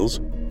details,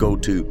 go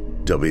to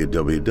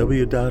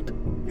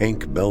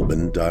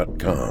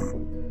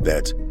www.hankbelbin.com.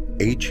 That's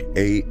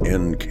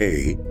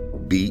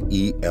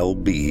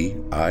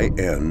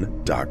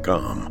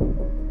HANKBELBIN.com.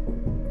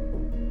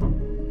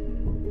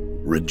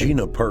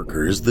 Regina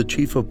Parker is the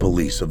chief of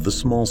police of the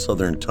small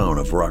southern town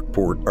of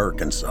Rockport,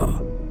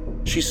 Arkansas.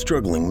 She's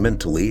struggling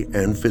mentally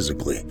and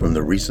physically from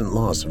the recent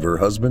loss of her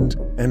husband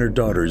and her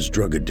daughter's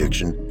drug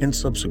addiction and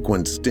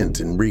subsequent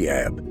stint in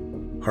rehab.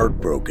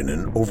 Heartbroken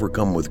and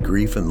overcome with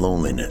grief and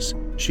loneliness,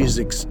 she is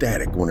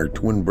ecstatic when her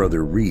twin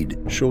brother Reed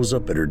shows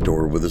up at her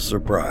door with a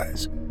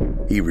surprise.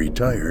 He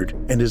retired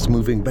and is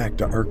moving back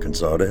to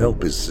Arkansas to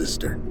help his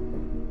sister.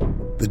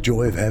 The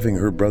joy of having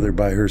her brother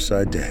by her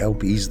side to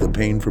help ease the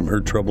pain from her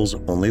troubles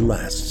only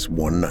lasts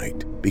one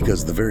night,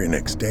 because the very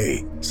next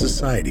day,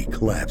 society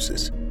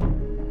collapses.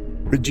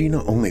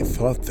 Regina only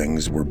thought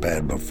things were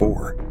bad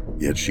before,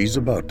 yet she's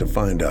about to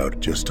find out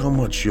just how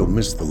much she'll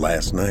miss the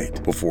last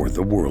night before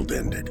the world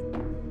ended.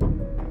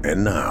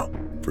 And now,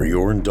 for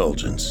your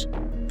indulgence,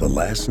 The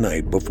Last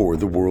Night Before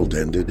the World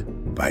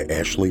Ended by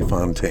Ashley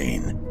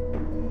Fontaine.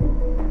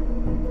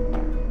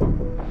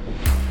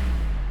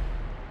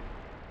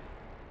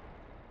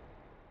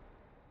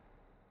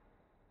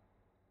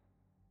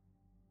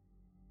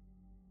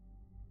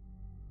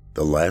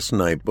 The Last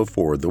Night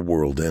Before the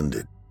World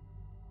Ended.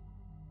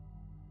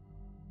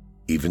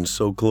 Even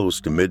so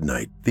close to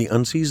midnight, the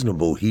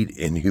unseasonable heat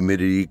and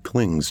humidity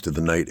clings to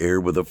the night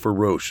air with a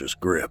ferocious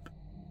grip.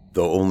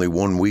 Though only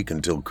 1 week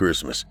until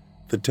Christmas,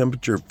 the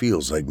temperature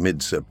feels like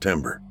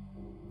mid-September.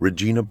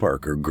 Regina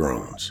Parker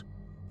groans.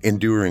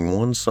 Enduring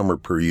 1 summer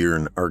per year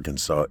in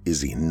Arkansas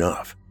is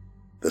enough.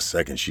 The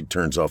second she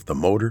turns off the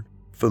motor,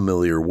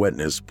 familiar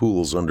wetness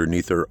pools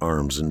underneath her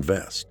arms and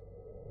vest.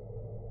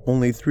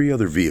 Only 3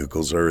 other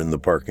vehicles are in the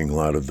parking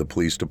lot of the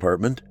police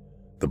department.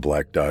 The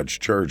black Dodge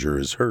Charger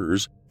is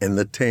hers, and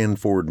the tan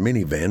Ford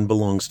minivan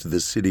belongs to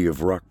the city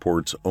of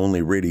Rockport's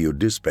only radio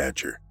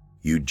dispatcher,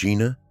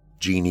 Eugenia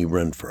Jeannie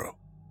Renfro.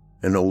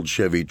 An old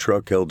Chevy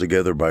truck held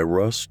together by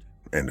rust,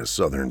 and a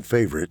Southern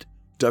favorite,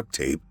 duct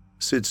tape,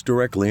 sits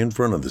directly in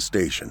front of the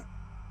station.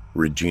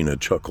 Regina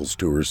chuckles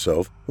to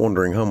herself,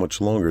 wondering how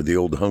much longer the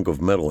old hunk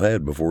of metal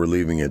had before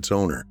leaving its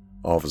owner,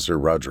 Officer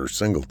Roger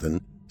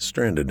Singleton,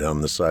 stranded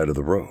on the side of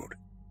the road.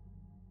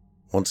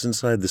 Once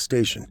inside the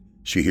station,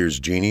 she hears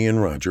Jeannie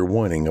and Roger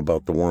whining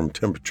about the warm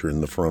temperature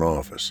in the front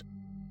office.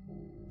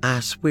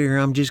 "I swear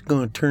I'm just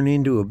going to turn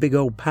into a big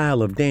old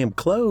pile of damn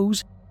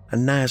clothes. A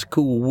nice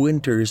cool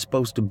winter is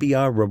supposed to be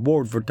our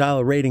reward for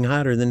tolerating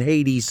hotter than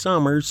Hades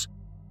summers."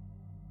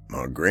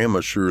 "My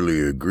grandma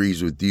surely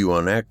agrees with you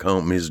on that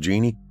count, Miss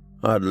Jeannie.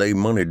 I'd lay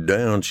money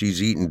down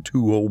she's eaten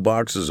 2 whole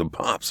boxes of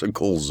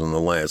popsicles in the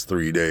last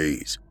 3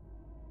 days.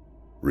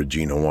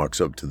 Regina walks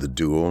up to the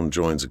duo and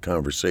joins the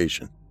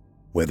conversation.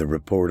 Weather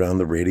report on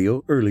the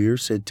radio earlier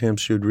said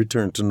temps should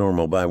return to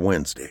normal by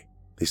Wednesday.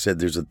 They said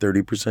there's a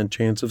 30%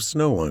 chance of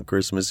snow on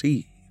Christmas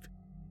Eve.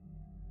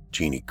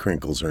 Jeannie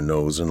crinkles her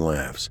nose and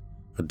laughs.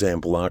 A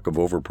damp lock of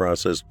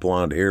overprocessed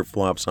blonde hair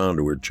flops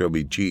onto her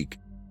chubby cheek.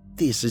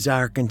 "This is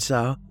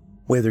Arkansas.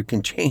 Weather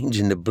can change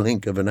in the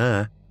blink of an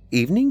eye.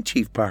 Evening,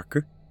 Chief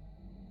Parker."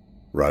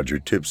 Roger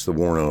tips the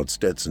worn-out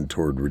Stetson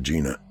toward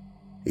Regina.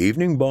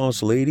 "Evening,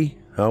 boss lady.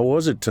 How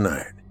was it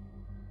tonight?"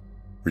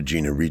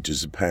 Regina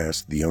reaches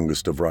past the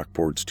youngest of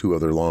Rockport's 2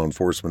 other law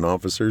enforcement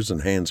officers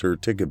and hands her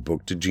ticket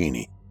book to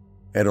Jeannie.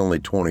 At only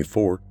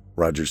 24,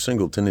 Roger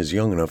Singleton is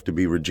young enough to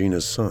be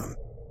Regina's son.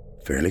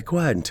 Fairly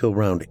quiet until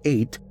round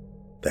 8.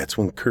 That's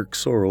when Kirk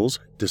Sorrells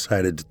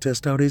decided to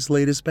test out his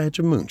latest batch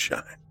of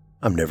moonshine.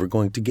 I'm never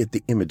going to get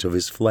the image of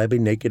his flabby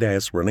naked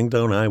ass running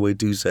down Highway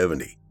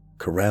 270.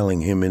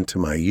 Corralling him into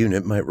my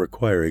unit might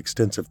require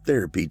extensive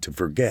therapy to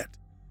forget.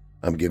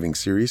 I'm giving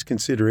serious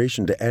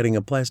consideration to adding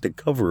a plastic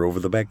cover over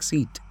the back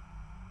seat."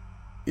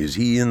 "Is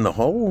he in the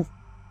hole?"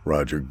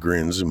 Roger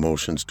grins and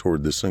motions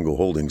toward the single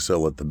holding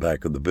cell at the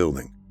back of the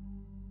building.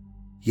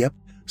 "Yep,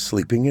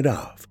 sleeping it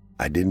off.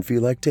 I didn't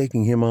feel like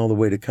taking him all the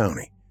way to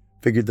county.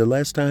 Figured the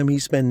less time he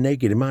spent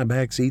naked in my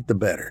back seat, the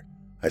better.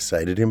 I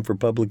cited him for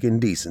public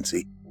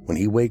indecency. When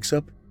he wakes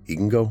up, he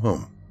can go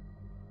home."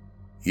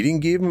 "You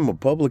didn't give him a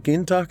public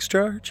intox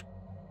charge?"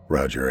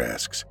 Roger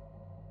asks.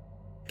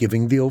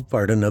 "Giving the old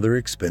fart another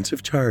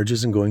expensive charge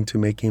isn't going to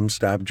make him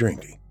stop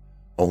drinking.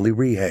 Only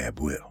rehab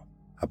will.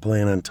 I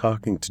plan on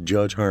talking to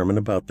Judge Harmon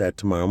about that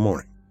tomorrow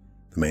morning.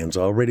 The man's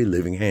already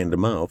living hand to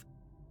mouth.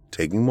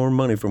 Taking more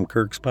money from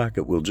Kirk's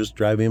pocket will just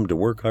drive him to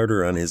work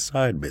harder on his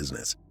side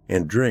business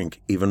and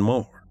drink even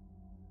more."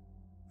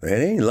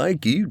 "That ain't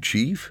like you,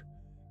 Chief.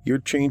 Your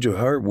change of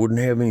heart wouldn't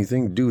have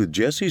anything to do with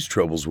Jesse's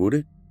troubles, would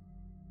it?"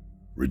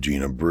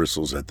 Regina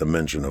bristles at the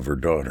mention of her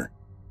daughter.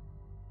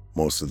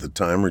 Most of the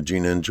time,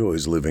 Regina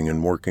enjoys living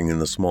and working in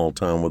the small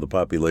town with a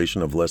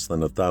population of less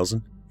than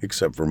 1,000,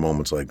 except for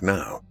moments like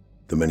now.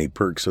 The many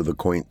perks of the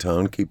quaint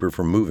town keep her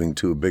from moving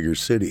to a bigger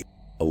city,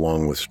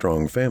 along with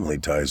strong family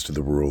ties to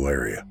the rural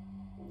area.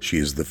 She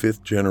is the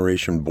 5th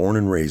generation born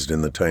and raised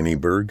in the tiny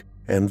burg,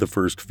 and the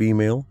first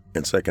female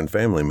and second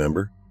family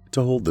member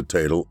to hold the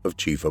title of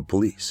Chief of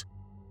Police.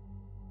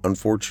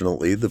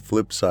 Unfortunately, the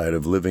flip side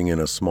of living in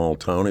a small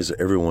town is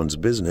everyone's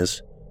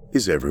business.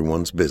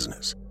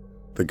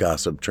 The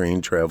gossip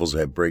train travels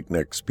at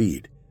breakneck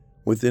speed.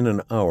 Within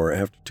an hour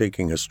after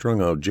taking a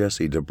strung-out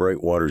Jesse to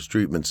Brightwater's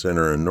treatment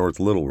center in North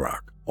Little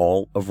Rock,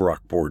 all of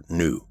Rockport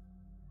knew.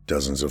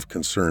 Dozens of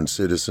concerned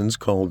citizens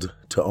called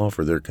to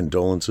offer their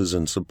condolences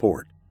and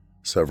support.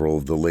 Several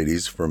of the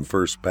ladies from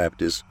First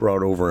Baptist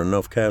brought over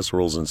enough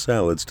casseroles and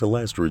salads to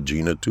last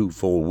Regina 2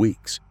 full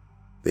weeks.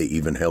 They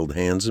even held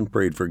hands and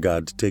prayed for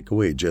God to take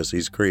away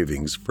Jesse's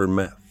cravings for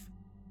meth.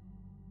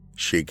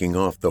 Shaking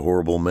off the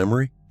horrible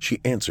memory, she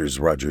answers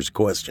Roger's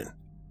question.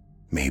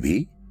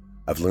 "Maybe.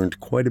 I've learned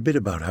quite a bit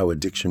about how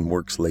addiction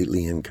works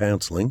lately in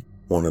counseling.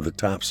 One of the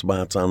top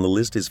spots on the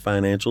list is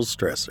financial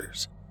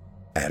stressors.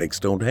 Addicts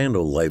don't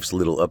handle life's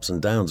little ups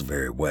and downs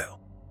very well.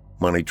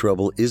 Money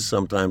trouble is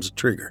sometimes a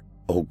trigger.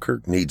 Old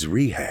Kirk needs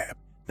rehab,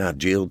 not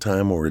jail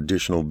time or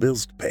additional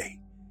bills to pay.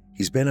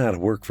 He's been out of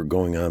work for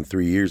going on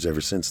 3 years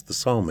ever since the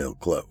sawmill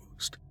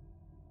closed."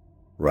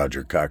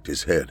 Roger cocked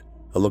his head,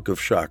 a look of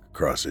shock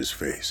across his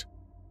face.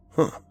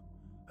 Huh,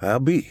 I'll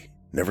be.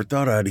 Never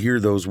thought I'd hear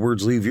those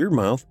words leave your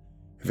mouth.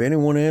 If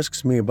anyone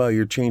asks me about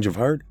your change of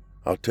heart,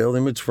 I'll tell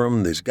them it's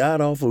from this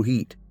god-awful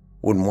heat.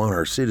 Wouldn't want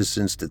our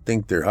citizens to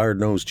think their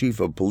hard-nosed chief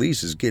of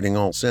police is getting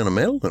all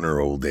sentimental in her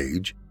old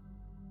age.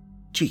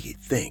 Gee,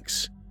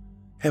 thanks.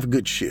 Have a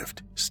good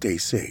shift. Stay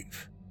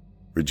safe.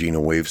 Regina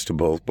waves to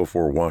both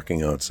before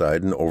walking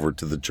outside and over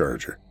to the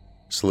Charger.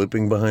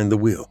 Slipping behind the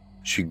wheel,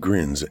 she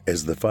grins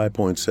as the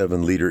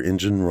 5.7-liter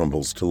engine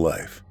rumbles to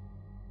life.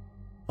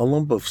 A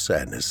lump of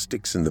sadness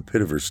sticks in the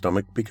pit of her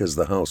stomach because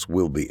the house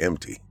will be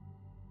empty.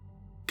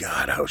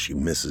 God, how she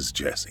misses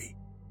Jesse.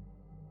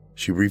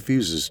 She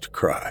refuses to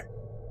cry.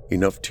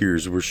 Enough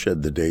tears were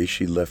shed the day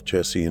she left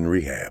Jesse in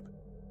rehab.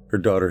 Her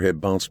daughter had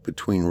bounced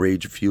between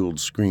rage-fueled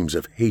screams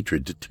of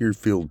hatred to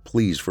tear-filled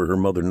pleas for her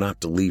mother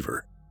not to leave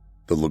her.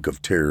 The look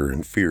of terror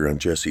and fear on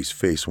Jesse's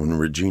face when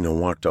Regina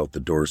walked out the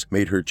doors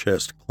made her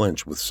chest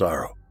clench with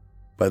sorrow.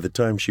 By the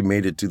time she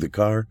made it to the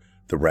car,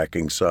 the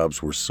racking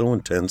sobs were so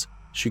intense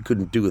she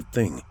couldn't do a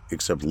thing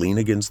except lean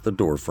against the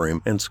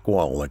doorframe and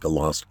squall like a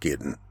lost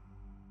kitten.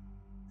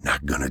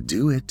 Not gonna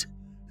do it.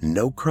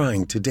 No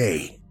crying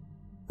today.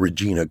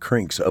 Regina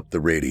cranks up the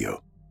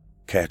radio.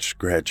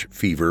 Catch-scratch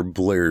fever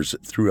blares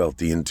throughout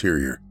the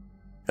interior.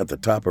 At the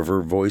top of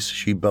her voice,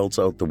 she belts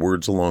out the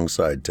words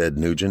alongside Ted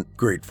Nugent,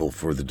 grateful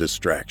for the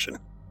distraction.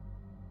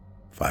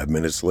 5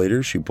 minutes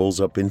later, she pulls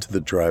up into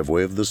the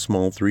driveway of the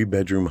small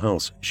 3-bedroom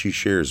house she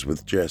shares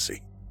with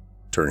Jesse.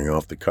 Turning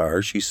off the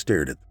car, she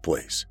stared at the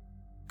place.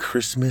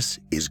 Christmas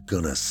is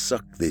gonna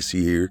suck this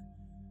year,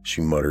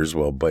 she mutters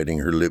while biting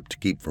her lip to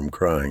keep from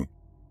crying.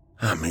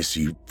 I miss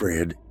you,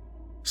 Fred.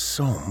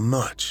 So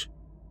much.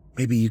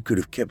 Maybe you could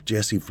have kept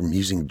Jesse from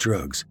using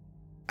drugs.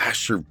 I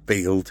sure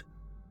failed.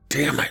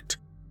 Damn it.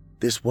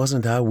 This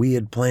wasn't how we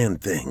had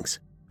planned things.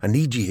 I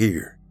need you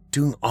here.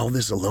 Doing all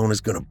this alone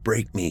is gonna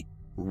break me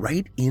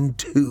right in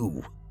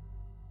two.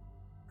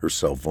 Her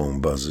cell phone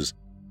buzzes.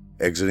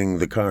 Exiting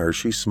the car,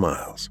 she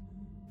smiles.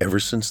 Ever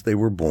since they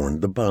were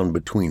born, the bond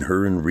between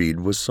her and Reed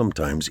was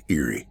sometimes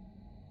eerie.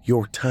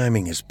 Your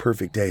timing is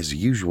perfect as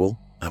usual.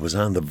 I was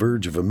on the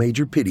verge of a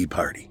major pity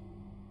party.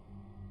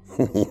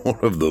 One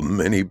of the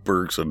many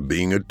perks of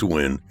being a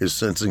twin is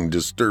sensing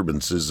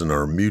disturbances in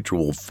our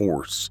mutual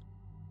force.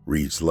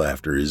 Reed's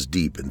laughter is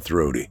deep and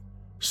throaty.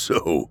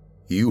 So,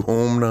 you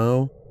home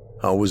now?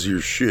 How was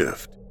your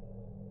shift?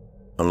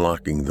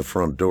 Unlocking the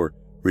front door,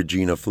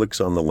 Regina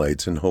flicks on the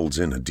lights and holds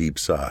in a deep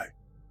sigh.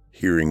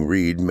 Hearing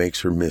Reed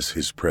makes her miss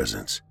his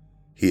presence.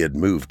 He had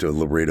moved to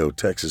Laredo,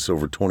 Texas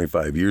over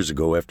 25 years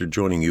ago after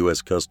joining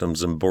U.S.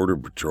 Customs and Border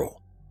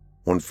Patrol.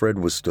 When Fred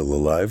was still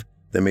alive,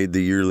 they made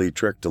the yearly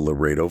trek to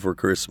Laredo for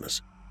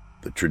Christmas.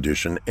 The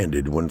tradition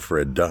ended when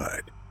Fred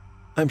died.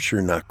 I'm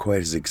sure not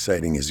quite as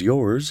exciting as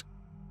yours.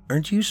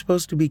 Aren't you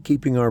supposed to be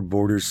keeping our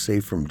borders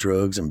safe from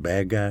drugs and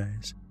bad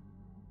guys?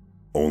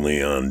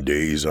 Only on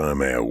days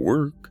I'm at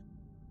work.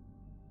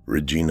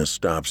 Regina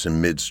stops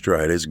in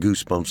mid-stride as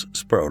goosebumps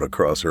sprout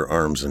across her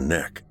arms and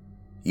neck.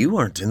 You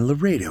aren't in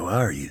Laredo,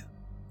 are you?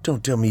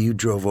 Don't tell me you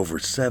drove over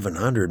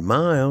 700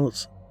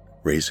 miles.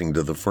 Racing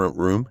to the front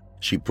room,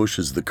 she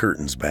pushes the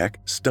curtains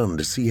back, stunned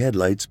to see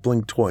headlights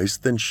blink twice,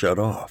 then shut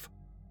off.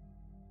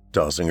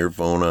 Tossing her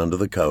phone onto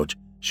the couch,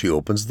 she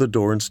opens the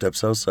door and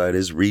steps outside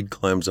as Reed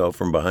climbs out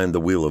from behind the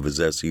wheel of his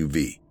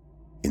SUV.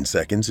 In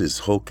seconds, his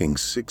hulking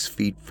 6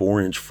 feet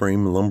 4-inch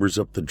frame lumbers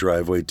up the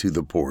driveway to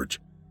the porch.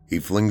 He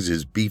flings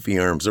his beefy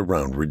arms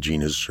around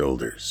Regina's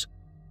shoulders.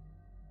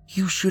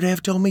 You should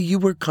have told me you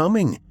were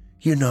coming.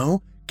 You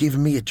know,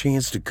 giving me a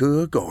chance to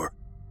cook or...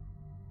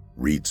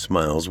 Reed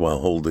smiles while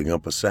holding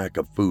up a sack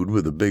of food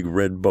with a big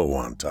red bow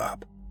on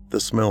top. The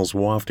smells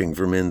wafting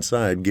from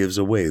inside gives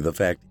away the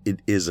fact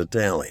it is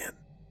Italian.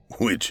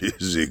 Which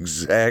is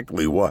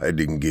exactly why I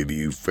didn't give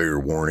you fair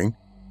warning.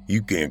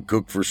 You can't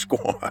cook for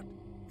squat.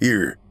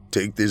 Here,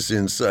 take this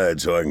inside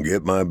so I can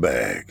get my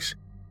bags.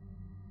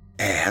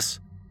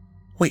 Ass.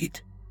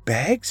 Wait,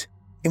 bags?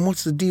 And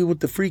what's the deal with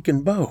the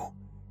freaking bow?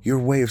 Your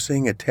way of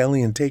saying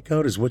Italian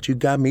takeout is what you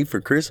got me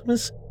for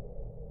Christmas?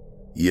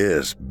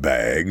 Yes,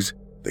 bags.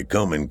 They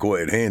come in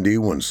quite handy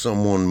when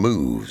someone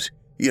moves.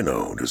 You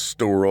know, to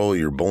store all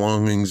your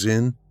belongings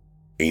in.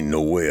 Ain't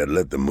no way I'd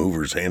let the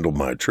movers handle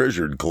my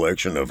treasured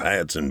collection of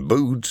hats and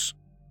boots.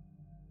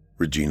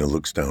 Regina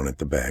looks down at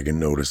the bag and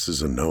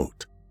notices a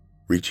note.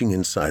 Reaching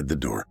inside the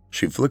door,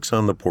 she flicks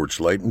on the porch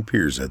light and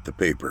peers at the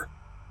paper.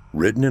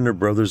 Written in her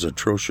brother's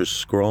atrocious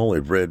scrawl,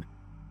 it read,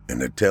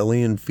 An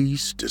Italian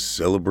feast to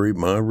celebrate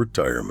my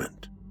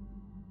retirement.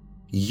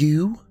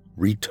 You?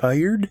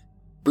 Retired?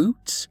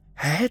 Boots?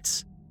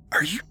 Hats?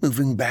 Are you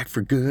moving back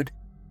for good?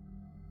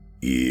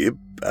 Yep,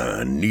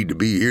 I need to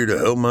be here to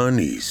help my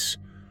niece.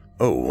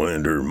 Oh,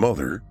 and her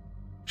mother.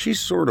 She's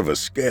sort of a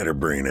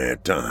scatterbrain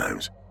at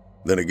times.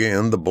 Then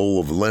again, the bowl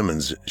of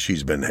lemons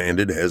she's been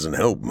handed hasn't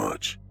helped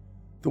much.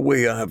 The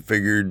way I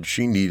figured,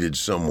 she needed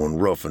someone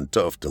rough and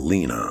tough to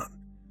lean on.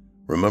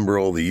 Remember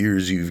all the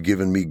years you've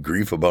given me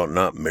grief about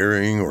not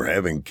marrying or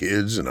having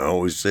kids, and I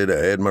always said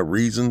I had my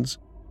reasons?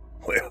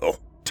 Well,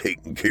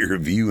 taking care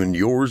of you and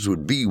yours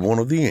would be one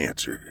of the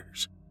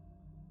answers.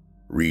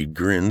 Reed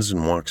grins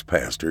and walks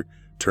past her,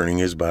 turning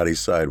his body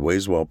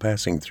sideways while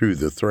passing through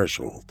the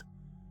threshold.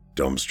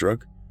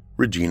 Dumbstruck,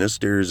 Regina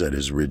stares at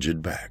his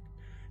rigid back.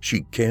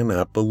 She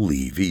cannot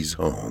believe he's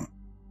home.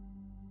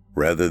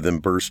 Rather than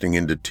bursting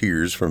into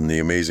tears from the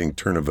amazing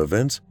turn of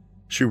events,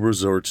 she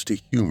resorts to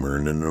humor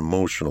in an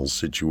emotional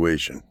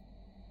situation.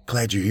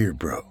 Glad you're here,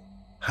 bro.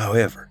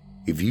 However,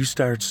 if you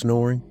start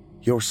snoring,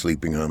 you're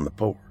sleeping on the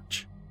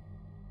porch.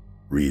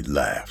 Reed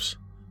laughs.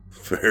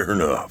 Fair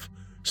enough.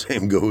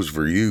 Same goes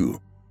for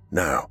you.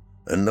 Now,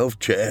 enough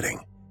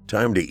chatting.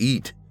 Time to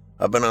eat.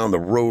 I've been on the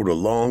road a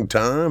long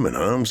time and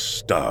I'm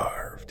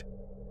starved.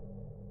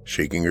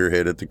 Shaking her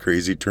head at the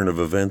crazy turn of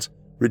events,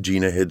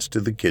 Regina heads to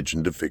the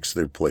kitchen to fix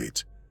their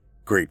plates.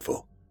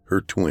 Grateful,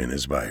 her twin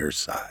is by her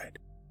side.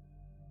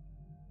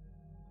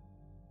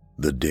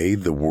 The day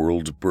the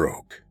world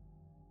broke.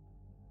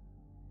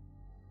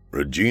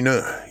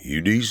 Regina,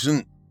 you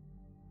decent?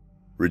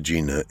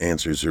 Regina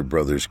answers her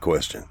brother's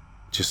question.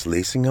 Just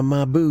lacing on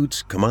my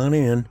boots. Come on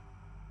in.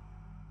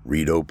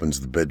 Reed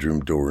opens the bedroom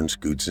door and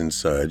scoots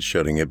inside,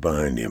 shutting it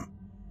behind him.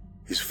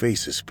 His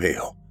face is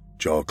pale,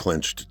 jaw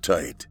clenched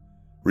tight.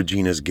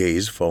 Regina's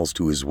gaze falls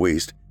to his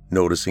waist,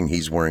 noticing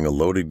he's wearing a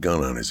loaded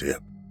gun on his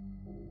hip.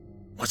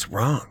 What's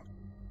wrong?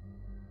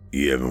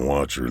 You haven't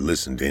watched or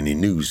listened to any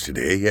news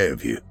today,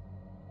 have you?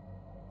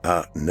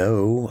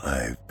 No,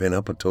 I've been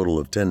up a total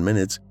of 10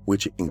 minutes,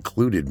 which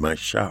included my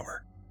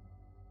shower.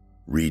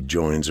 Reed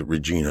joins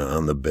Regina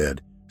on the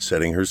bed,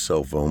 setting her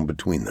cell phone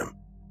between them.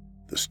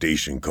 The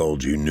station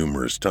called you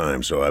numerous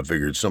times, so I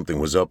figured something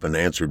was up and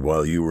answered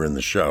while you were in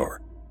the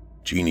shower.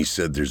 Jeannie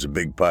said there's a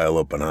big pile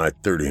up on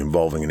I-30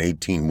 involving an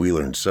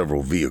 18-wheeler and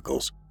several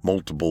vehicles,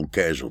 multiple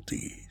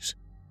casualties.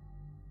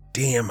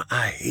 Damn,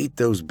 I hate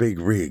those big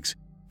rigs.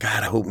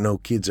 God, I hope no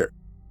kids are...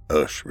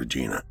 Hush,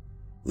 Regina.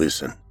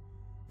 Listen,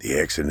 the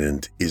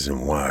accident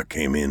isn't why I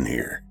came in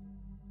here.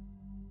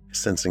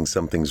 Sensing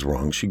something's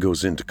wrong, she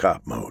goes into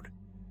cop mode.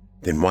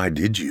 Then why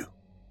did you?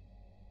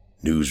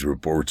 News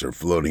reports are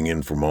flooding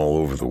in from all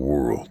over the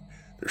world.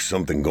 There's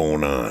something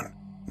going on,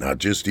 not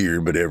just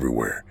here but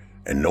everywhere,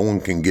 and no one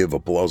can give a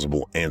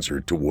plausible answer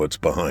to what's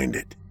behind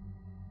it.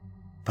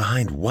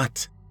 Behind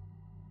what?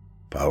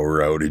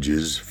 Power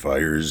outages,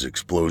 fires,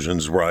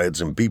 explosions,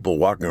 riots, and people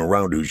walking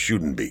around who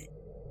shouldn't be.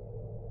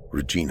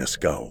 Regina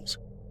scowls.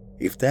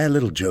 If that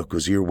little joke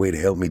was your way to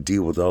help me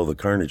deal with all the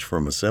carnage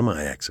from a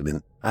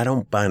semi-accident, I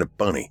don't find it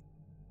funny.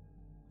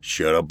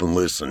 Shut up and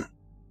listen.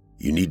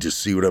 You need to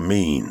see what I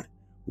mean.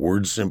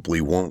 Words simply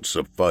won't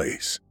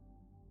suffice.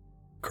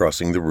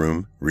 Crossing the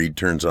room, Reed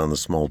turns on the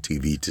small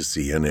TV to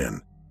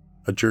CNN.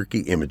 A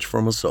jerky image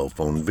from a cell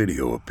phone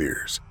video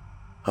appears.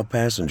 A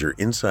passenger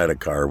inside a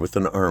car with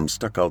an arm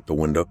stuck out the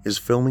window is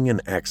filming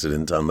an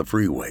accident on the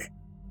freeway.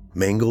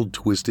 Mangled,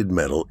 twisted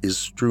metal is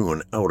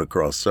strewn out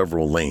across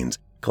several lanes,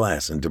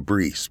 glass and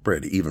debris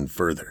spread even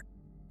further.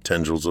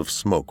 Tendrils of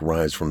smoke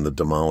rise from the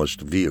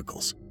demolished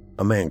vehicles.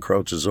 A man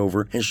crouches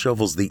over and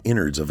shovels the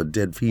innards of a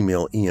dead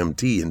female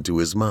EMT into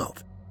his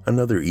mouth.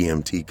 Another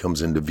EMT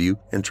comes into view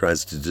and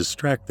tries to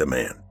distract the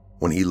man.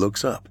 When he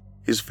looks up,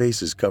 his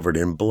face is covered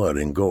in blood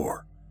and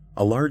gore.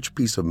 A large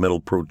piece of metal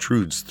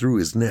protrudes through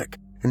his neck.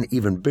 An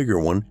even bigger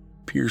one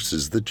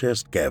pierces the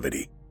chest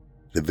cavity.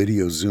 The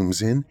video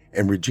zooms in,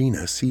 and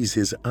Regina sees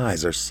his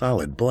eyes are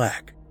solid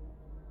black.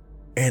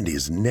 And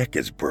his neck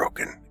is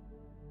broken.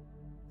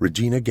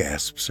 Regina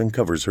gasps and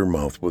covers her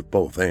mouth with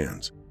both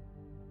hands.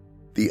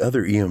 The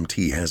other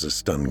EMT has a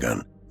stun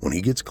gun. When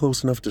he gets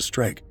close enough to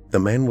strike, the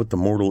man with the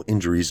mortal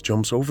injuries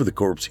jumps over the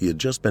corpse he had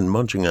just been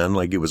munching on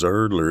like it was a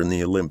hurdler in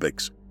the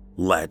Olympics.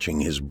 Latching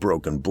his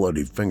broken,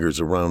 bloody fingers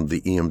around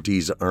the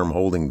EMT's arm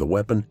holding the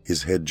weapon,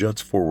 his head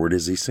juts forward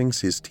as he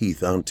sinks his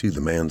teeth onto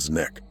the man's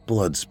neck.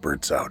 Blood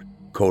spurts out,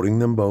 coating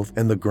them both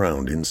and the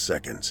ground in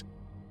seconds.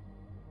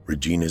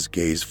 Regina's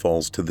gaze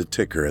falls to the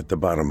ticker at the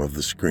bottom of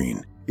the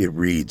screen. It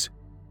reads,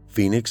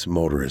 Phoenix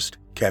motorist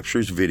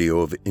captures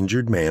video of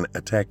injured man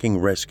attacking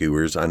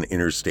rescuers on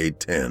Interstate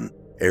 10.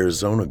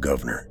 Arizona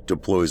governor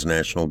deploys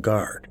National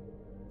Guard.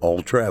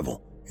 All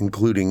travel,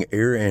 including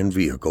air and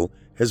vehicle,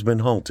 has been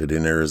halted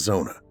in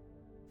Arizona.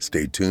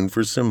 Stay tuned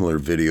for similar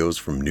videos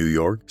from New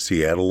York,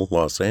 Seattle,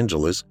 Los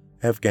Angeles,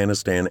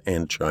 Afghanistan,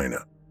 and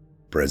China.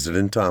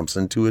 President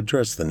Thompson to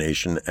address the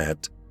nation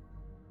at...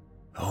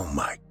 Oh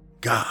my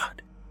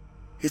God!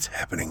 It's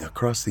happening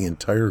across the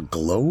entire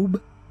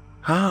globe?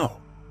 How?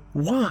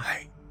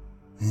 Why?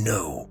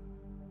 No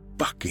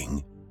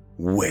fucking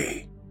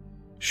way.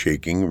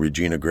 Shaking,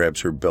 Regina grabs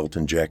her belt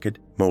and jacket,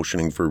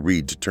 motioning for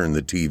Reed to turn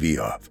the TV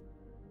off.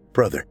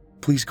 Brother,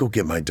 please go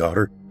get my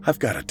daughter. I've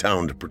got a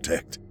town to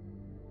protect.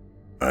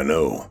 I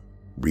know.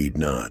 Reed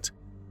nods.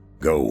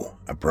 Go.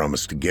 I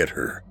promise to get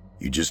her.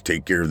 You just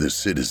take care of the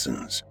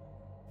citizens.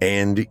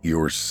 And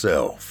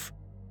yourself.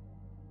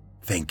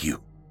 Thank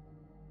you.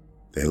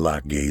 They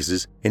lock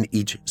gazes, and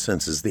each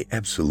senses the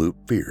absolute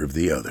fear of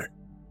the other.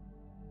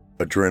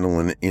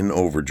 Adrenaline in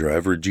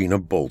overdrive, Regina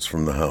bolts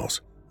from the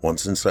house.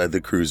 Once inside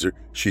the cruiser,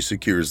 she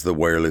secures the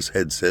wireless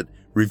headset,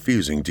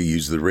 refusing to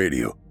use the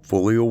radio,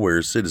 fully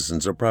aware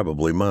citizens are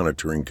probably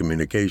monitoring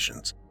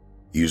communications.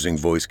 Using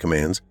voice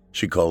commands,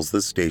 she calls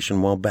the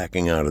station while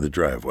backing out of the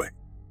driveway.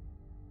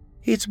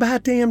 "It's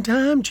about damn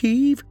time,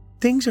 Chief.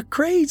 Things are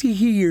crazy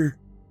here,"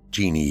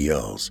 Jeannie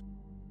yells.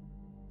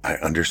 "I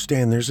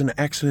understand there's an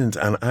accident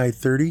on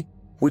I-30.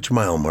 Which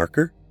mile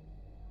marker?"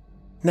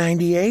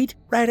 98,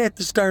 right at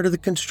the start of the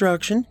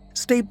construction.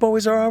 State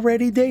boys are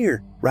already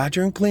there.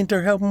 Roger and Clint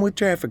are helping with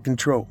traffic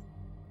control."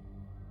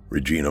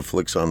 Regina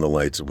flicks on the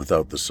lights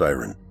without the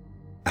siren.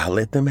 "I'll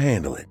let them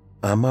handle it.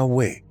 On my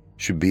way.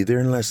 Should be there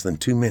in less than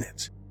 2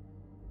 minutes."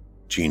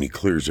 Jeannie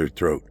clears her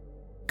throat.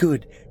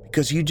 "Good,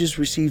 because you just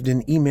received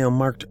an email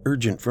marked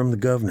urgent from the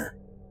governor."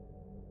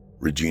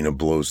 Regina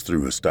blows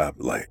through a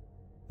stoplight.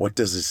 "What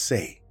does it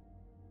say?"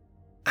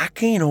 "I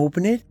can't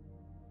open it."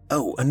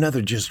 "Oh,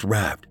 another just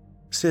arrived.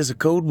 Says a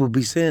code will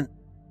be sent."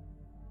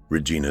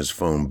 Regina's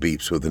phone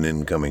beeps with an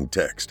incoming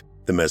text.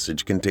 The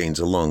message contains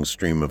a long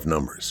stream of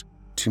numbers.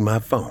 "To my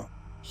phone.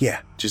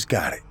 Yeah, just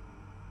got it."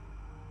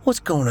 "What's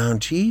going on,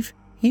 Chief?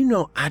 You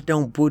know I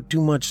don't put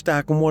too much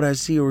stock in what I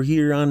see or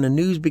hear on the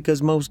news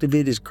because most of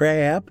it is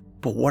crap,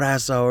 but what I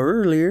saw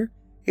earlier,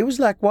 it was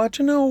like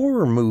watching a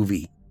horror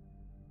movie."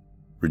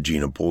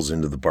 Regina pulls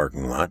into the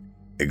parking lot.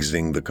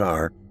 Exiting the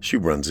car, she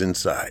runs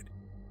inside.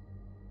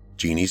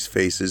 Jeannie's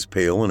face is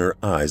pale and her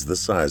eyes the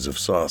size of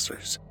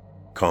saucers.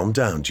 "Calm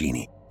down,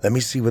 Jeannie. Let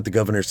me see what the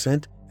governor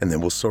sent, and then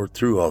we'll sort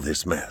through all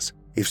this mess.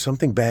 If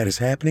something bad is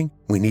happening,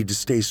 we need to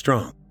stay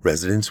strong.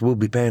 Residents will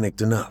be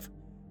panicked enough.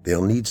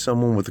 They'll need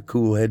someone with a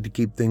cool head to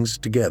keep things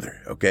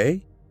together,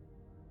 okay?"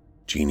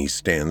 Jeannie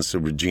stands so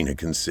Regina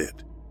can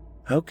sit.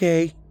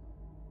 "Okay."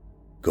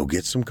 "Go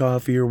get some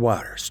coffee or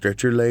water,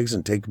 stretch your legs,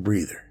 and take a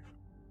breather."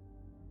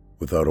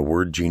 Without a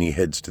word, Jeannie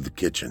heads to the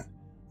kitchen.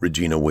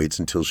 Regina waits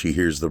until she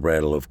hears the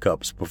rattle of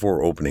cups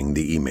before opening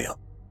the email.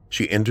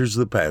 She enters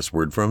the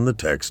password from the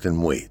text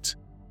and waits.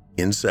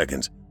 In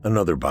seconds,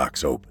 another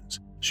box opens.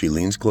 She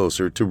leans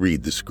closer to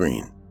read the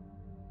screen.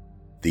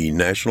 "The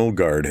National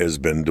Guard has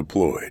been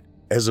deployed.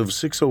 As of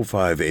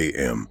 6:05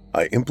 a.m.,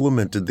 I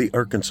implemented the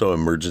Arkansas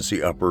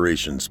Emergency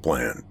Operations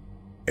Plan.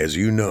 As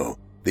you know,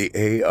 the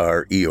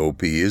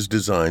AREOP is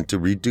designed to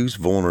reduce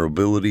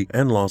vulnerability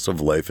and loss of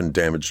life and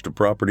damage to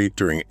property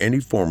during any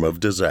form of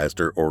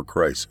disaster or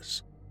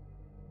crisis.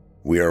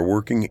 We are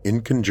working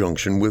in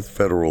conjunction with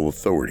federal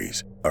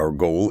authorities. Our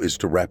goal is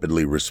to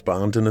rapidly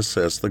respond and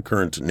assess the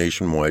current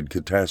nationwide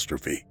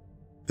catastrophe.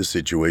 The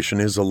situation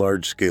is a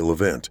large-scale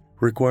event,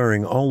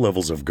 requiring all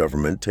levels of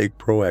government take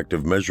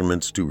proactive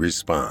measurements to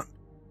respond.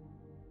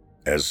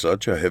 As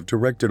such, I have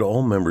directed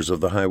all members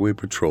of the Highway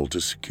Patrol to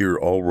secure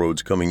all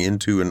roads coming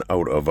into and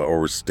out of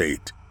our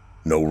state.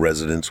 No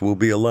residents will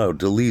be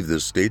allowed to leave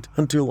this state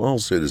until all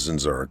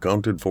citizens are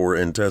accounted for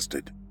and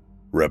tested.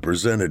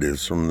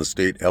 Representatives from the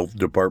State Health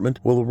Department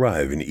will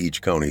arrive in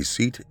each county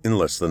seat in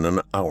less than an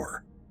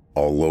hour.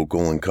 All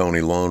local and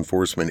county law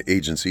enforcement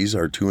agencies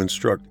are to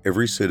instruct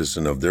every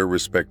citizen of their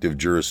respective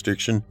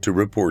jurisdiction to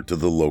report to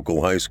the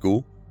local high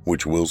school,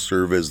 which will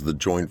serve as the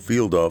joint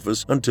field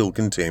office until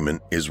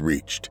containment is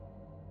reached.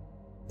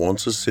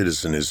 Once a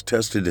citizen is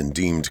tested and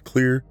deemed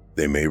clear,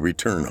 they may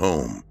return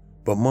home,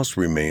 but must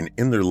remain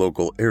in their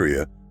local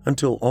area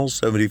until all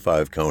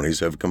 75 counties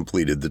have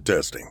completed the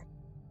testing.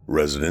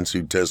 Residents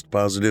who test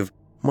positive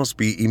must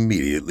be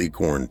immediately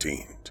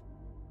quarantined.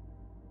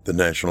 The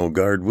National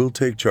Guard will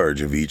take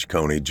charge of each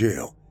county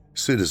jail.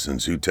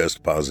 Citizens who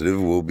test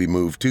positive will be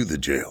moved to the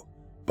jail.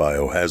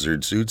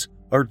 Biohazard suits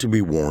are to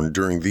be worn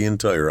during the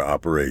entire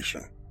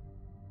operation."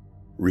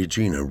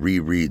 Regina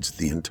rereads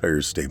the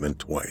entire statement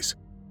twice.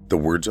 The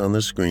words on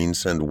the screen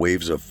send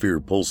waves of fear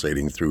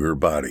pulsating through her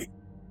body.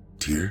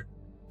 Dear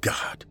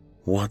God,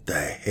 what the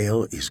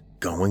hell is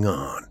going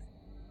on?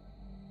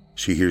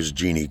 She hears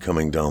Jeannie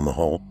coming down the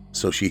hall,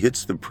 so she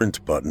hits the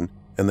print button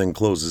and then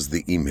closes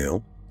the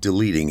email,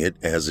 deleting it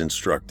as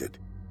instructed.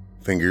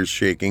 Fingers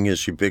shaking as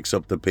she picks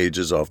up the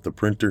pages off the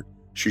printer,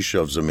 she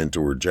shoves them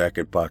into her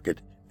jacket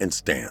pocket and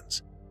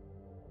stands.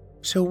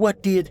 "So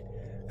what did...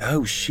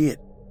 Oh shit,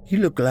 you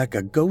look like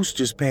a ghost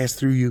just passed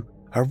through you.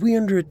 Are we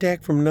under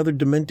attack from another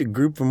demented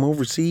group from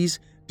overseas?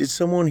 Did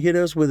someone hit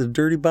us with a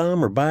dirty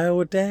bomb or bio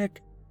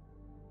attack?"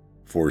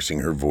 Forcing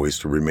her voice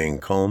to remain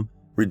calm,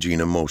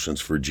 Regina motions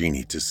for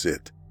Jeannie to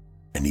sit.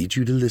 "I need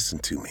you to listen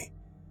to me.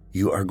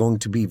 You are going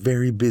to be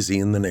very busy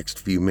in the next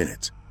few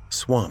minutes.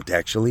 Swamped,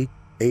 actually.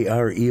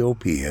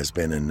 AREOP has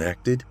been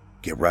enacted.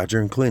 Get Roger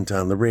and Clint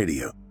on the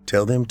radio.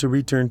 Tell them to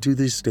return to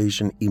this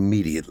station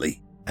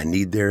immediately. I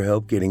need their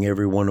help getting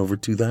everyone over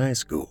to the high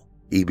school.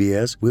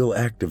 EBS will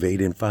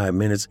activate in 5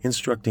 minutes,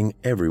 instructing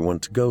everyone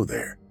to go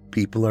there.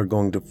 People are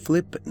going to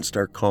flip and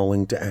start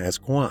calling to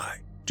ask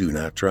why. Do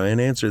not try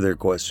and answer their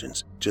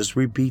questions. Just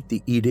repeat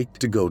the edict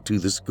to go to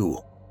the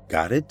school.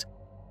 Got it?"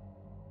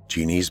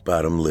 Jeannie's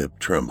bottom lip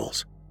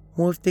trembles.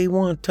 "What if they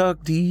want to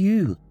talk to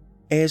you?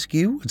 Ask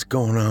you what's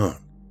going on?"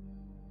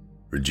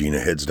 Regina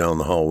heads down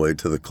the hallway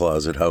to the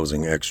closet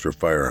housing extra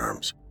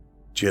firearms.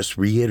 "Just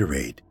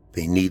reiterate,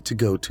 they need to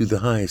go to the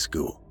high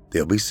school.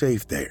 They'll be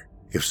safe there.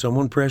 If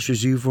someone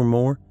pressures you for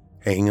more,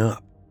 hang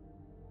up."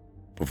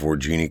 Before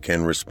Jeannie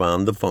can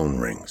respond, the phone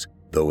rings.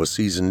 Though a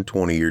seasoned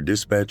 20-year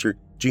dispatcher,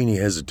 Jeannie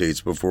hesitates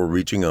before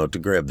reaching out to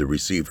grab the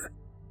receiver.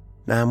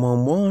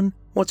 911,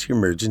 what's your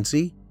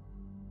emergency?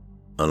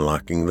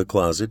 Unlocking the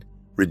closet,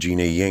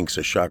 Regina yanks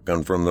a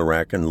shotgun from the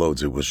rack and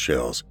loads it with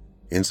shells.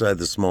 Inside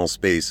the small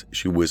space,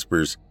 she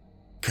whispers,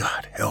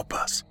 God help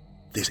us.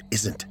 This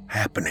isn't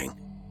happening.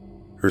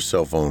 Her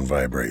cell phone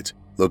vibrates.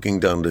 Looking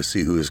down to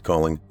see who is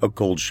calling, a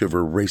cold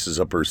shiver races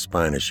up her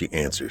spine as she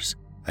answers.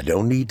 I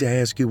don't need to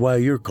ask you why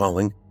you're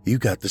calling. You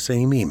got the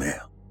same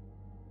email.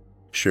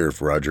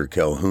 Sheriff Roger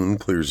Calhoun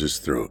clears his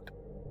throat.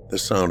 The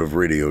sound of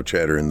radio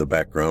chatter in the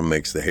background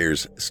makes the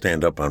hairs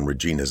stand up on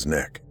Regina's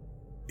neck.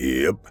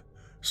 Yep,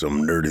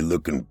 some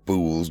nerdy-looking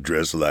fools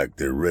dressed like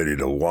they're ready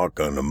to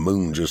walk on the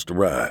moon just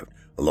arrived,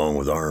 along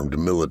with armed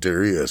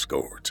military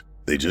escorts.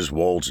 They just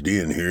waltzed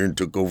in here and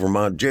took over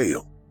my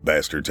jail.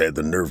 Bastards had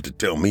the nerve to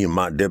tell me and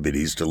my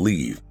deputies to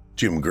leave.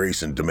 Jim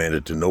Grayson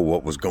demanded to know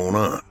what was going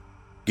on.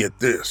 Get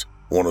this,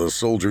 one of the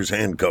soldiers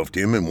handcuffed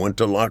him and went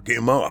to lock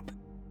him up.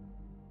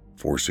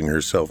 Forcing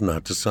herself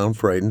not to sound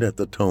frightened at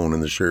the tone in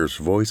the sheriff's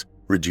voice,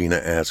 Regina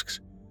asks,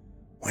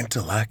 Went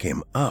to lock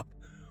him up?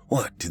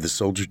 What, did the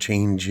soldier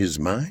change his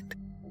mind?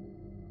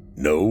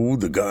 No,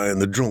 the guy in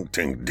the drunk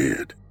tank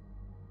did.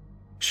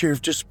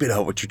 Sheriff, just spit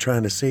out what you're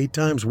trying to say.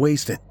 Time's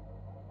wasting.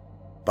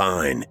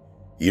 Fine.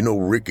 You know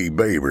Ricky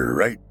Baber,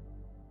 right?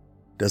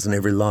 Doesn't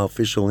every law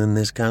official in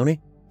this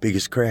county?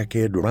 Biggest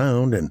crackhead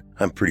around, and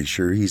I'm pretty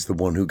sure he's the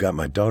one who got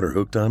my daughter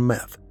hooked on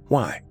meth.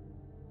 Why?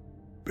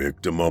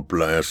 Picked him up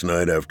last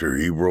night after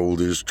he rolled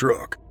his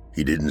truck.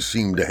 He didn't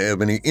seem to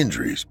have any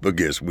injuries, but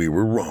guess we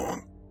were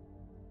wrong.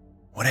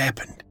 What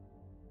happened?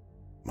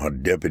 My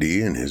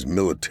deputy and his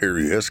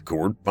military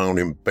escort found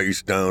him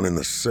face down in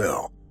the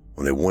cell.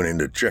 When they went in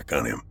to check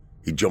on him,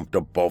 he jumped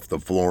up off the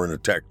floor and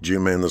attacked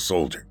Jim and the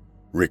soldier.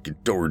 Ricky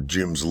tore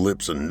Jim's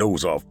lips and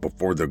nose off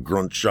before the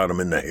grunt shot him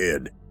in the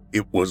head.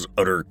 It was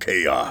utter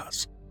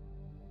chaos.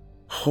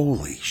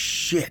 Holy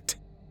shit.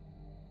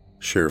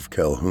 Sheriff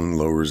Calhoun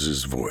lowers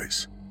his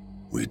voice.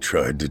 We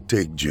tried to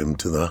take Jim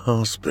to the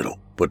hospital,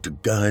 but the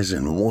guys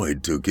in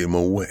white took him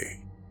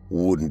away.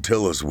 Wouldn't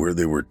tell us where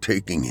they were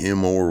taking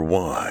him or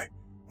why.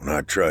 When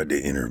I tried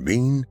to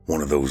intervene,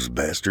 one of those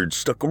bastards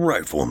stuck a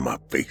rifle in my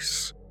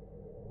face.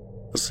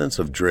 A sense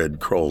of dread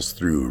crawls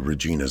through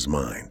Regina's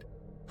mind.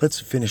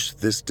 Let's finish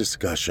this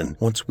discussion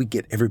once we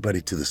get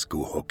everybody to the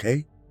school,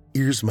 okay?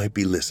 Ears might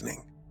be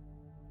listening.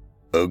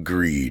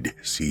 Agreed.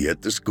 See you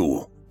at the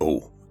school.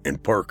 Oh,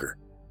 and Parker.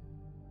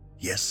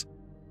 Yes?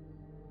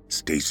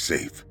 Stay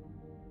safe.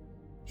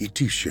 You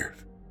too,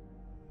 Sheriff.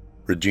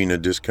 Regina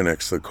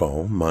disconnects the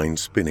call, mind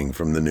spinning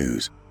from the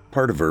news.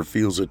 Part of her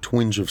feels a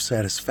twinge of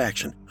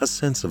satisfaction, a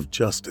sense of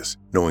justice,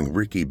 knowing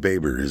Ricky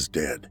Baber is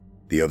dead.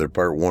 The other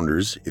part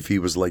wonders if he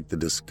was like the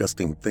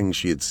disgusting thing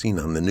she had seen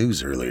on the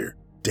news earlier.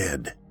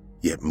 Dead,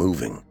 yet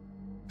moving.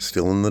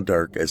 Still in the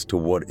dark as to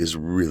what is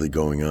really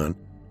going on,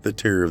 the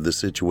terror of the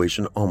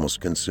situation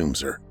almost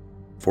consumes her.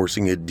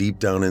 Forcing it deep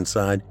down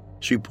inside,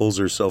 she pulls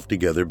herself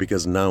together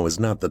because now is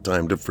not the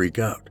time to freak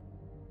out.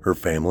 Her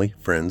family,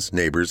 friends,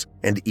 neighbors,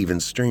 and even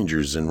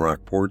strangers in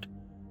Rockport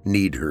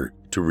need her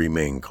to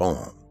remain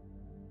calm.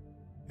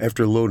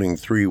 After loading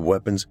 3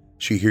 weapons,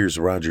 she hears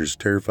Roger's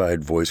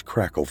terrified voice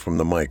crackle from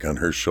the mic on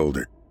her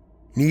shoulder.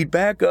 Need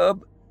backup.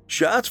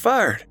 Shots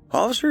fired.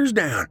 Officers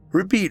down.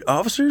 Repeat,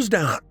 officers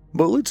down.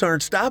 Bullets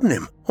aren't stopping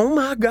him. Oh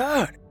my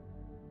God.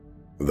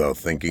 Without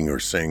thinking or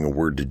saying a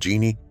word to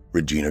Jeannie,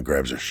 Regina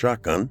grabs a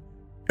shotgun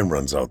and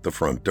runs out the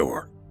front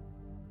door.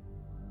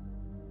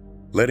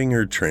 Letting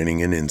her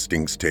training and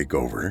instincts take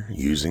over,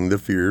 using the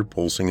fear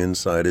pulsing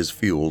inside as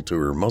fuel to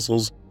her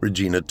muscles,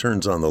 Regina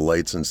turns on the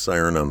lights and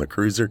siren on the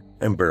cruiser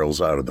and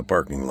barrels out of the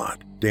parking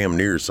lot, damn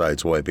near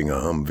sideswiping a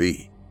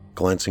Humvee.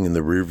 Glancing in the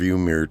rearview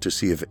mirror to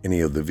see if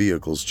any of the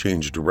vehicles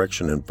change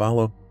direction and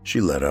follow,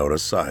 she let out a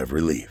sigh of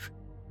relief.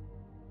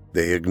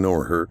 They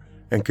ignore her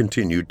and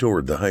continue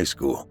toward the high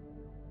school.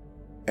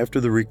 After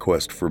the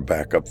request for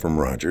backup from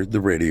Roger, the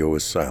radio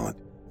is silent,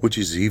 which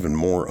is even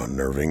more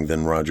unnerving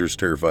than Roger's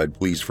terrified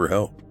pleas for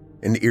help.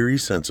 An eerie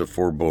sense of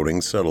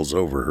foreboding settles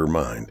over her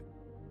mind.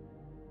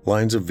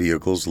 Lines of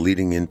vehicles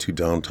leading into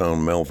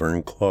downtown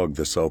Malvern clog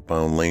the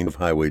southbound lane of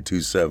Highway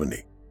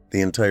 270.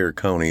 The entire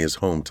county is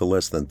home to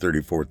less than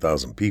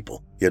 34,000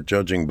 people, yet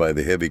judging by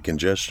the heavy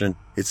congestion,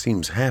 it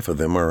seems half of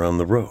them are on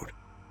the road.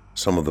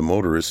 Some of the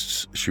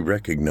motorists she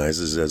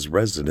recognizes as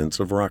residents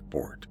of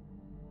Rockport.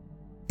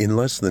 In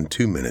less than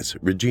 2 minutes,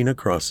 Regina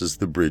crosses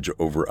the bridge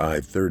over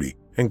I-30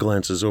 and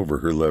glances over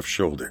her left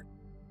shoulder.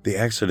 The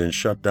accident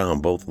shut down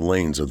both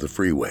lanes of the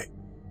freeway.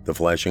 The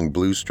flashing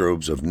blue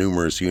strobes of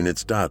numerous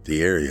units dot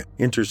the area,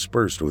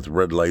 interspersed with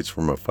red lights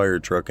from a fire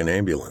truck and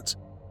ambulance.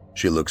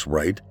 She looks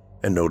right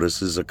and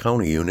notices a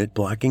county unit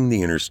blocking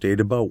the interstate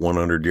about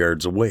 100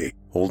 yards away,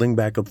 holding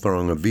back a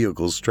throng of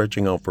vehicles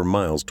stretching out for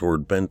miles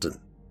toward Benton.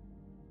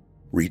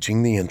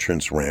 Reaching the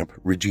entrance ramp,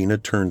 Regina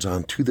turns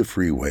onto the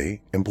freeway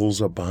and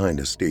pulls up behind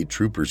a state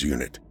trooper's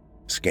unit.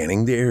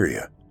 Scanning the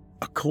area,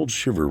 a cold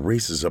shiver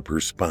races up her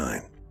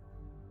spine.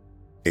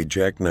 A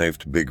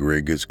jackknifed big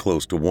rig is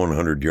close to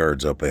 100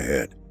 yards up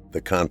ahead,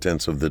 the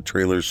contents of the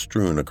trailer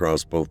strewn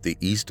across both the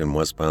east and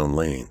westbound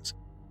lanes.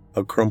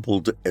 A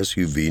crumpled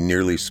SUV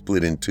nearly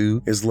split in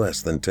two is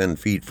less than 10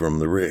 feet from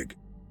the rig.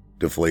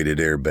 Deflated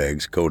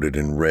airbags coated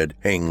in red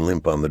hang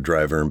limp on the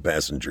driver and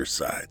passenger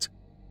sides.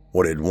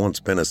 What had once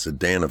been a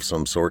sedan of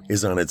some sort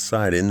is on its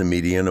side in the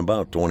median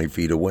about 20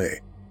 feet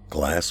away.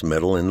 Glass,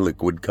 metal, and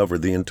liquid cover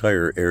the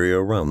entire area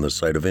around the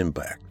site of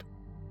impact.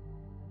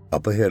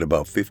 Up ahead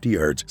about 50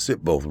 yards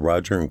sit both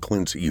Roger and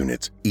Clint's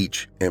units,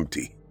 each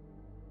empty.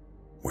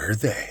 Where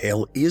the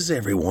hell is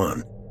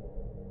everyone?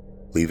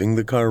 Leaving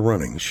the car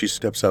running, she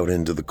steps out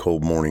into the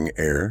cold morning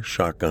air,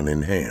 shotgun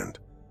in hand.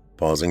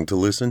 Pausing to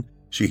listen,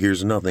 she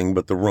hears nothing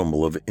but the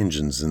rumble of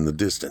engines in the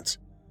distance.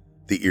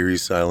 The eerie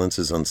silence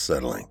is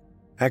unsettling.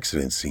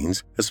 Accident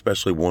scenes,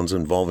 especially ones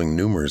involving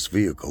numerous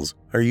vehicles,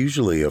 are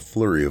usually a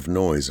flurry of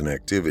noise and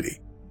activity.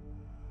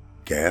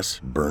 Gas,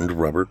 burned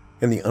rubber,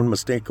 and the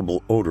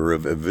unmistakable odor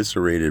of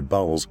eviscerated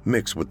bowels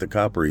mix with the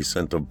coppery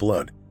scent of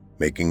blood,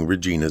 making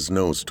Regina's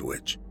nose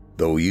twitch.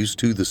 Though used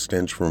to the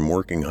stench from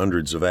working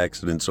hundreds of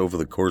accidents over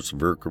the course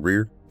of her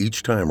career,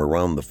 each time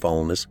around the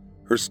foulness,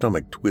 her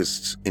stomach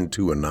twists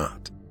into a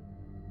knot.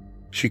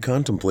 She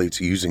contemplates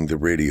using the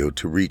radio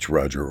to reach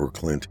Roger or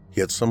Clint,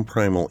 yet some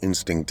primal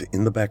instinct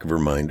in the back of her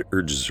mind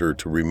urges her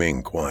to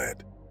remain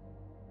quiet.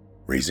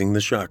 Raising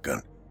the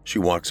shotgun, she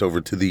walks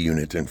over to the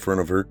unit in front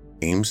of her,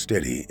 aims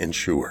steady and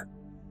sure.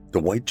 The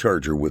white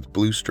Charger with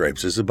blue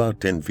stripes is about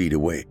 10 feet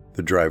away,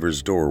 the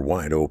driver's door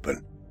wide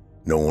open.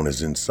 No one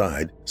is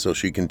inside, so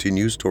she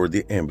continues toward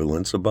the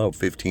ambulance about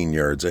 15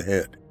 yards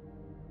ahead.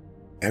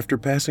 After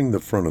passing the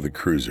front of the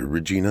cruiser,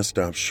 Regina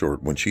stops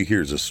short when she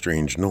hears a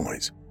strange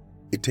noise.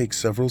 It takes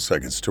several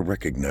seconds to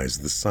recognize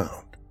the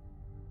sound.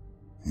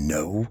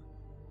 No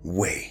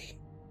way.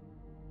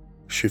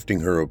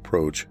 Shifting her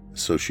approach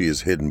so she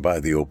is hidden by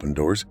the open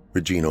doors,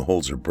 Regina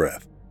holds her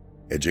breath.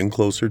 Edging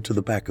closer to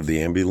the back of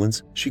the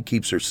ambulance, she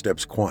keeps her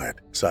steps quiet,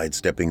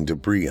 sidestepping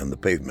debris on the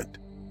pavement.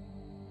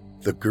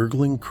 The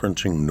gurgling,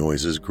 crunching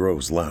noises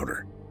grows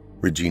louder.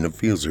 Regina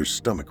feels her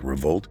stomach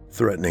revolt,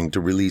 threatening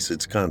to release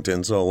its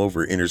contents all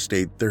over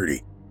Interstate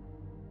 30.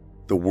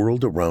 The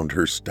world around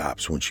her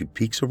stops when she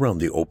peeks around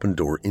the open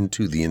door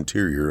into the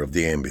interior of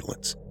the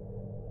ambulance.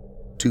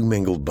 Two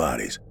mangled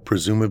bodies,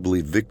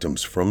 presumably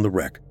victims from the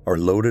wreck, are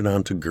loaded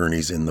onto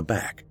gurneys in the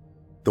back.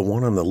 The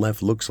one on the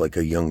left looks like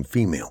a young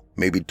female,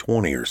 maybe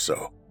 20 or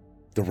so.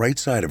 The right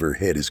side of her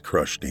head is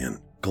crushed in,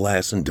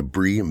 glass and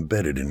debris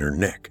embedded in her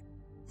neck.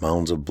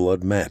 Mounds of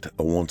blood mat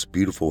a once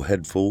beautiful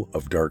head full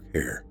of dark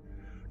hair.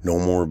 No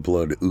more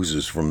blood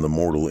oozes from the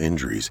mortal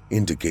injuries,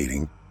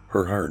 indicating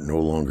her heart no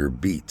longer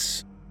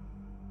beats.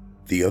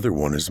 The other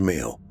one is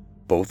male.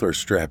 Both are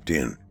strapped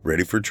in,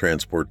 ready for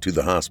transport to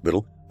the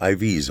hospital,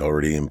 IVs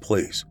already in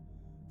place.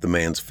 The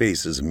man's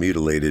face is a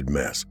mutilated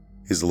mess.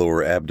 His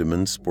lower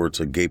abdomen sports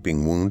a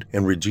gaping wound,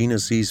 and Regina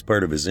sees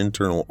part of his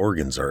internal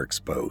organs are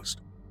exposed.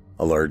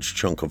 A large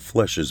chunk of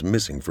flesh is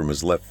missing from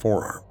his left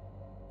forearm.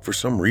 For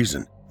some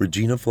reason,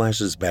 Regina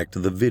flashes back to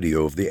the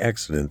video of the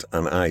accident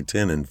on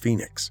I-10 in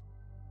Phoenix.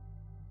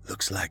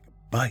 Looks like a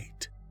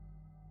bite.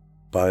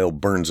 Bile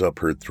burns up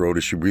her throat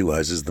as she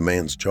realizes the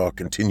man's jaw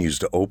continues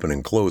to open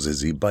and close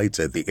as he bites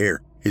at the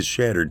air, his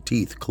shattered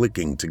teeth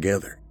clicking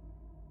together.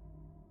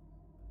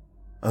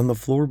 On the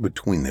floor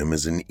between them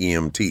is an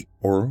EMT,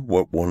 or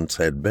what once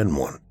had been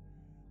one.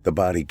 The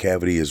body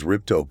cavity is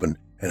ripped open,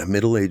 and a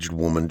middle-aged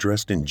woman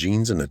dressed in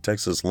jeans and a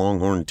Texas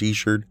Longhorn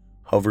t-shirt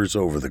hovers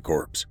over the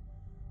corpse.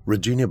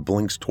 Regina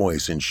blinks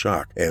twice in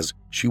shock as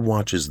she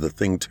watches the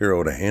thing tear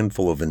out a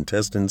handful of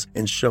intestines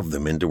and shove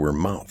them into her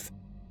mouth.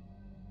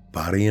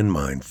 Body and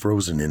mind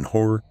frozen in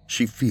horror,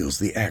 she feels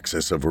the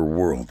access of her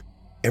world.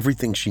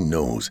 Everything she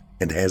knows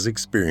and has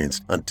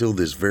experienced until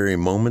this very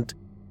moment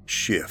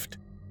shift.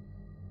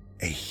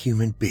 A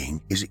human being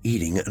is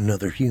eating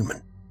another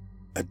human.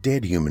 A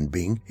dead human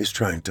being is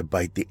trying to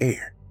bite the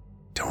air.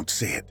 Don't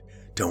say it.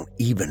 Don't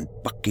even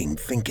fucking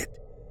think it.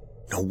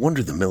 No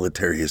wonder the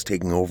military is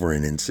taking over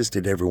and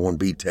insisted everyone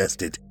be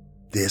tested.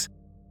 This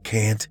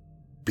can't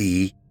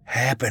be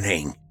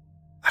happening.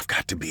 I've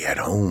got to be at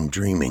home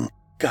dreaming.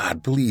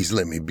 God, please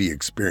let me be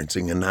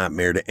experiencing a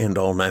nightmare to end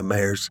all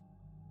nightmares.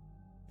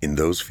 In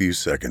those few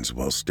seconds,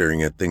 while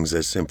staring at things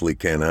that simply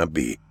cannot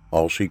be,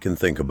 all she can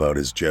think about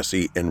is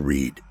Jesse and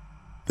Reed.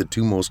 The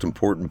two most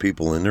important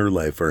people in her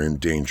life are in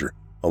danger,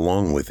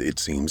 along with, it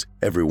seems,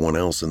 everyone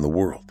else in the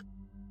world.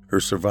 Her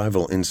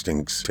survival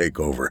instincts take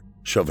over,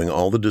 shoving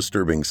all the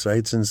disturbing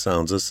sights and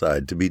sounds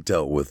aside to be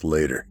dealt with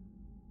later.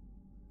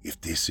 If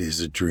this is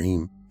a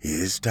dream,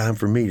 it's time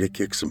for me to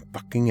kick some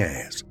fucking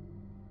ass.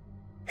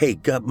 Hey,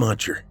 gut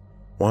muncher,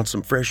 want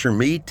some fresher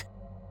meat?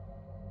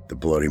 The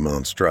bloody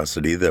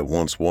monstrosity that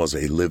once was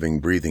a living,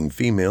 breathing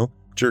female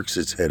jerks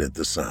its head at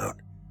the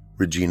sound.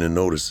 Regina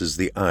notices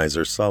the eyes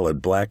are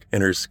solid black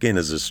and her skin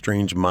is a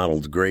strange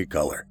mottled gray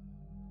color.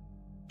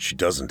 She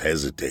doesn't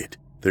hesitate.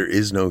 There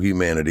is no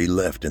humanity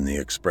left in the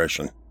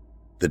expression.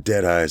 The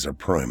dead eyes are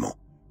primal.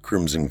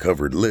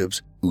 Crimson-covered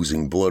lips,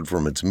 oozing blood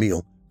from its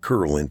meal,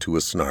 curl into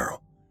a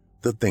snarl.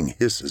 The thing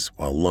hisses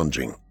while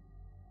lunging.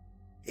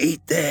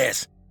 Eat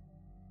this!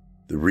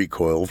 The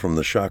recoil from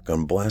the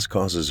shotgun blast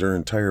causes her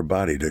entire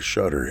body to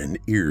shudder and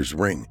ears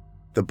ring.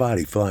 The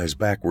body flies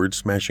backward,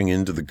 smashing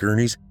into the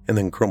gurneys, and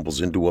then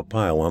crumples into a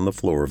pile on the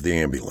floor of the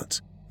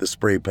ambulance. The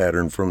spray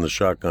pattern from the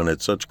shotgun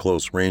at such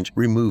close range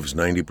removes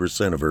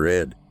 90% of her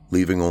head,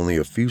 leaving only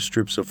a few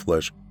strips of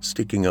flesh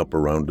sticking up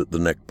around the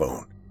neck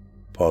bone.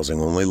 Pausing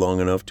only long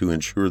enough to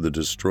ensure the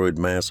destroyed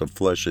mass of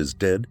flesh is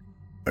dead,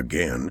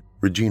 again,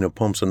 Regina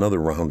pumps another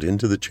round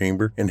into the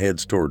chamber and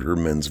heads toward her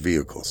men's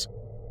vehicles.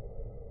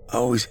 I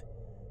always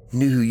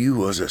knew you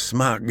was a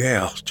smart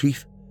gal,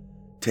 Chief.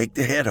 Take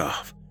the head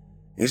off.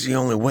 It's the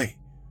only way.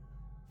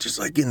 Just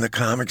like in the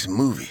comics and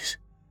movies.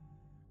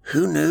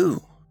 Who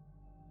knew?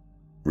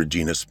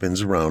 Regina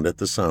spins around at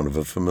the sound of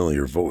a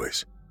familiar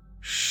voice.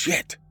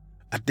 Shit!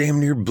 I damn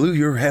near blew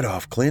your head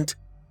off, Clint.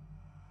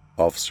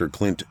 Officer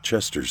Clint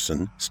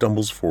Chesterton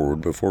stumbles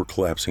forward before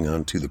collapsing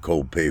onto the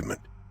cold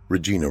pavement.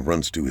 Regina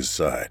runs to his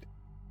side.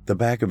 The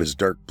back of his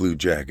dark blue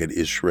jacket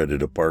is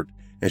shredded apart,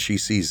 and she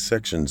sees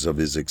sections of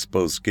his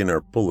exposed skin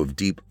are full of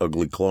deep,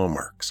 ugly claw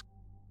marks.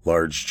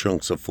 Large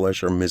chunks of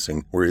flesh are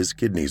missing where his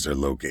kidneys are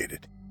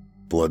located.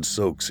 Blood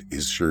soaks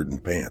his shirt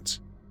and pants.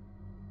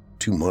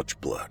 Too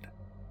much blood.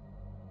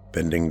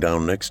 Bending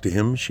down next to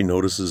him, she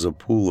notices a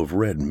pool of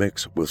red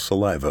mixed with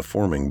saliva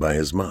forming by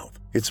his mouth.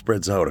 It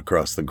spreads out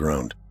across the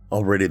ground,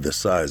 already the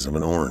size of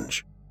an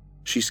orange.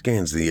 She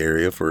scans the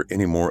area for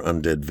any more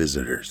undead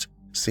visitors.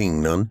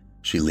 Seeing none,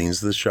 she leans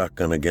the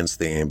shotgun against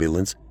the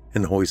ambulance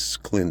and hoists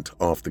Clint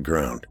off the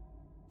ground.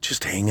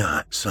 Just hang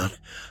on, son.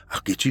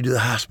 I'll get you to the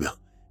hospital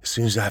as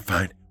soon as I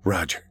find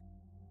Roger.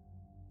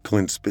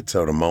 Clint spits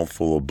out a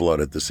mouthful of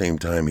blood at the same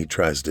time he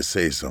tries to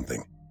say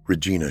something.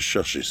 Regina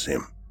shushes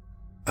him.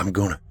 I'm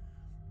gonna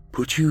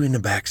put you in the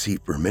back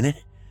seat for a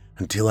minute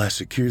until I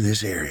secure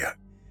this area.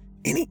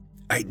 Any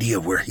idea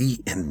where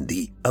he and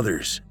the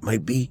others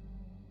might be?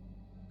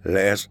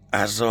 Last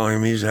I saw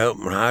him, he was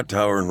helping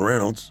Hightower and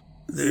Reynolds.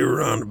 They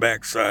were on the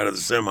back side of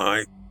the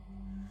semi.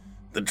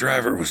 The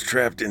driver was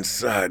trapped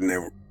inside and they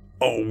were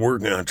all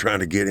working on trying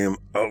to get him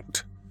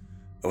out.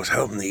 I was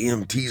helping the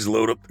EMTs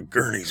load up the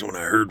gurneys when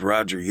I heard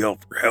Roger yell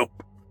for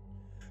help.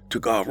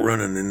 Took off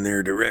running in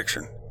their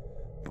direction.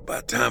 But by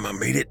the time I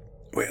made it,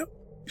 well,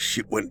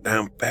 shit went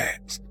down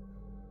fast.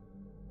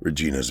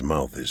 Regina's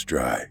mouth is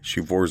dry.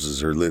 She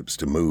forces her lips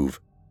to move.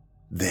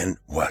 Then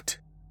what?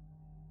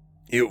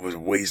 It was a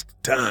waste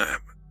of time.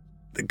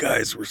 The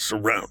guys were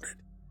surrounded.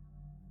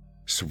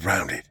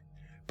 Surrounded?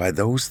 By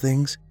those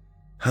things?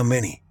 How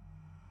many?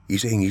 You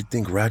saying you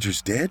think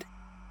Roger's dead?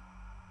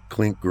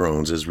 Clint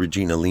groans as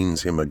Regina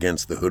leans him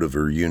against the hood of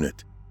her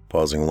unit.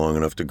 Pausing long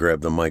enough to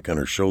grab the mic on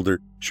her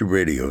shoulder, she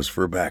radios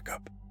for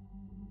backup.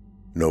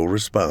 No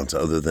response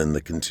other than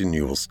the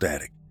continual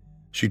static.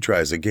 She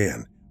tries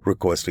again,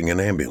 requesting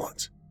an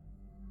ambulance.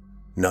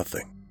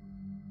 Nothing.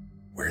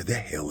 Where the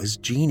hell is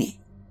Jeannie?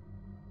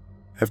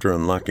 After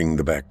unlocking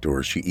the back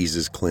door, she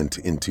eases Clint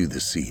into the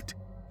seat.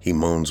 He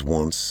moans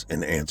once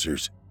and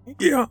answers,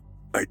 Yeah,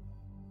 I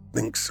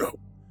think so.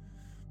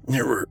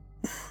 There were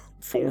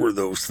 4 of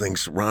those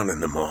things surrounding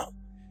them all.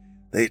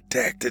 They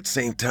attacked at the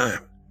same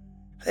time.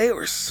 They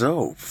were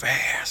so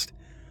fast.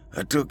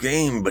 I took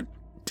aim but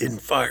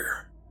didn't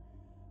fire.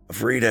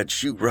 Afraid I'd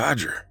shoot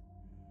Roger.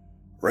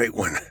 Right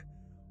when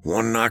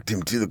one knocked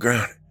him to the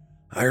ground,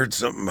 I heard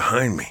something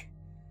behind me,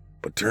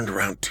 but turned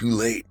around too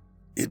late.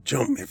 It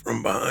jumped me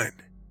from behind.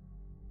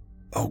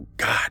 Oh,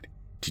 God.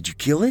 Did you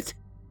kill it?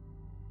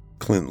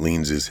 Clint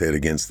leans his head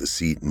against the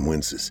seat and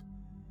winces.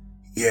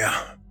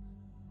 Yeah,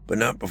 but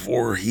not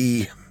before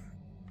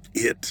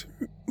it,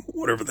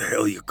 whatever the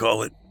hell you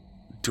call it,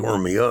 tore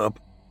me up.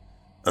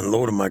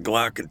 Unloaded my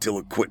Glock until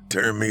it quit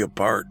tearing me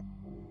apart.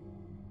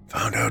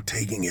 Found out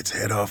taking its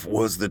head off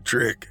was the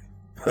trick.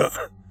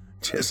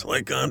 Just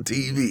like on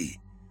TV.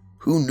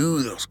 Who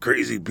knew those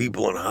crazy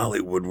people in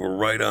Hollywood were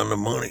right on the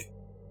money?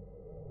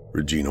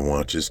 Regina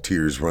watches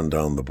tears run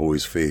down the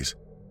boy's face.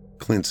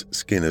 Clint's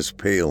skin is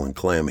pale and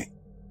clammy.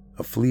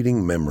 A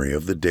fleeting memory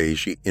of the day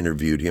she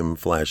interviewed him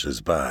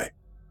flashes by.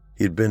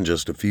 He had been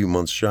just a few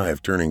months shy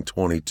of turning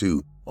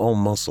 22, all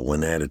muscle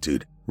and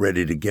attitude,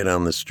 ready to get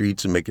on the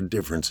streets and make a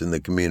difference in the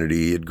community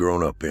he had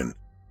grown up in.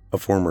 A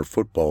former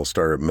football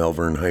star at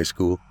Malvern High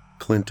School,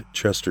 Clint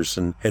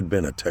Chesterton had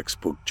been a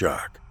textbook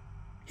jock.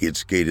 He had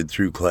skated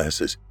through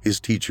classes, his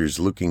teachers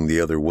looking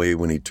the other way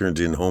when he turned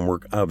in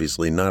homework,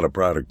 obviously not a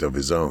product of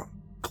his own.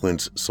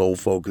 Clint's sole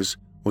focus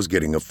was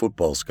getting a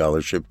football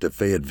scholarship to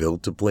Fayetteville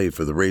to play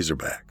for the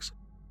Razorbacks.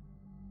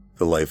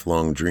 The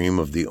lifelong dream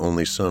of the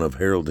only son of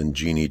Harold and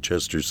Jeannie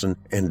Chesterton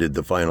ended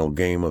the final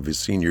game of his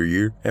senior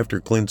year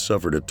after Clint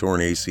suffered a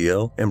torn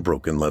ACL and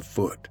broken left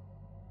foot.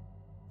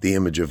 The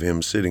image of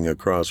him sitting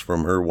across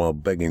from her while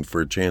begging for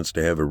a chance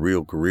to have a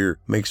real career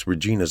makes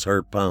Regina's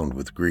heart pound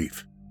with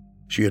grief.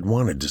 She had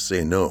wanted to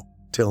say no,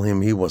 tell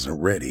him he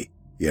wasn't ready,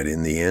 yet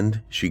in the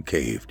end, she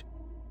caved.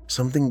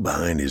 Something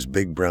behind his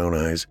big brown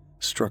eyes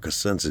struck a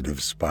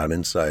sensitive spot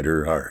inside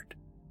her heart.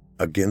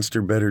 Against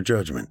her better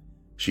judgment,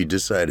 she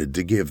decided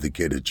to give the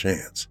kid a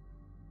chance.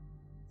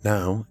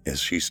 Now, as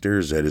she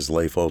stares at his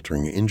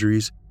life-altering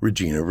injuries,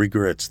 Regina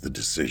regrets the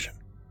decision.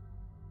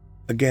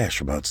 A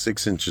gash about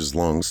 6 inches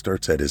long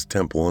starts at his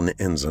temple and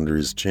ends under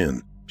his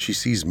chin. She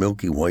sees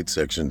milky white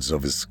sections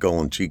of his skull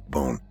and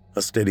cheekbone.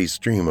 A steady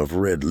stream of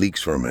red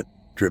leaks from it,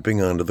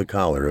 dripping onto the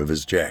collar of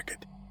his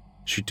jacket.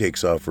 She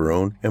takes off her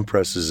own and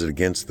presses it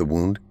against the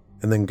wound,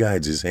 and then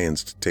guides his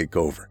hands to take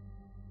over.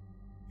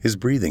 His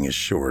breathing is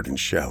short and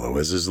shallow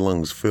as his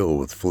lungs fill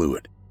with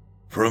fluid.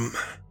 From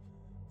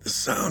the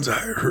sounds I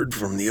heard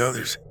from the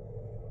others,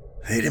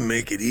 they didn't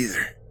make it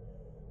either.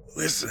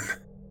 Listen.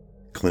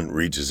 Clint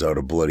reaches out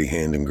a bloody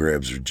hand and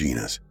grabs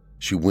Regina's.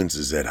 She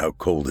winces at how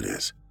cold it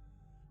is.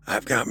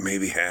 I've got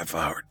maybe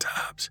half-hour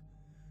tops.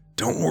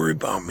 Don't worry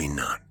about me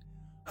none.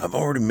 I've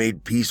already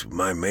made peace with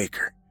my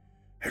maker.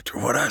 After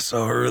what I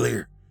saw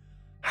earlier,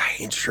 I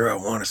ain't sure I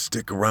want to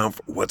stick around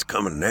for what's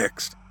coming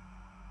next.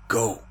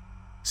 Go,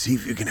 see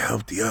if you can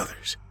help the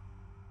others.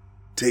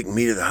 Taking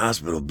me to the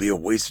hospital will be a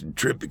wasted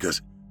trip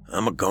because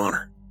I'm a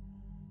goner.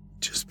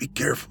 Just be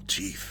careful,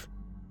 Chief.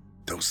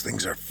 Those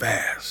things are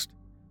fast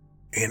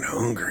and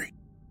hungry.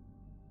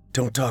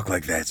 Don't talk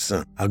like that,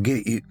 son. I'll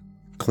get you.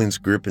 Clint's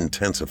grip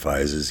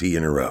intensifies as he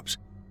interrupts.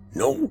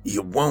 No,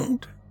 you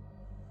won't.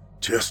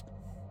 Just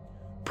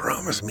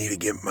promise me to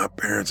get my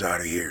parents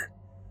out of here.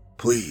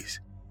 Please,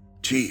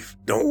 Chief,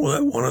 don't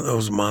let one of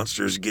those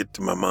monsters get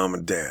to my mom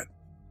and dad.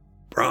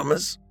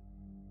 Promise?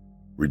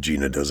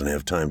 Regina doesn't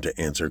have time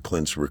to answer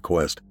Clint's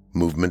request.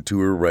 Movement to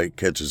her right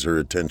catches her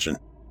attention.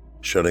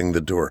 Shutting the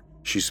door,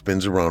 she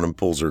spins around and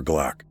pulls her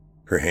Glock.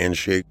 Her hands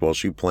shake while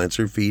she plants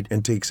her feet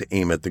and takes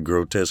aim at the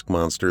grotesque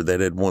monster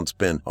that had once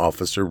been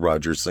Officer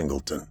Roger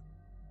Singleton.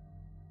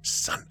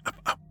 Son of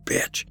a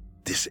bitch,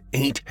 this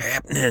ain't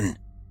happening.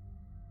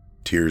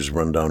 Tears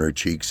run down her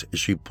cheeks as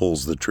she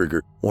pulls the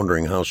trigger,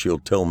 wondering how she'll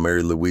tell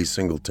Mary Louise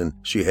Singleton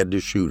she had to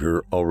shoot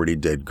her already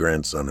dead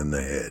grandson in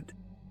the head.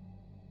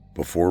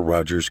 Before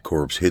Roger's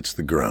corpse hits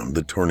the ground,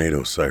 the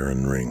tornado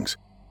siren rings.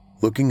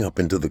 Looking up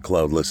into the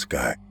cloudless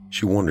sky,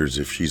 she wonders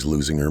if she's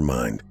losing her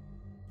mind.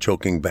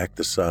 Choking back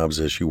the sobs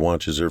as she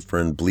watches her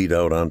friend bleed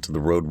out onto the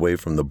roadway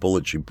from the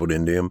bullet she put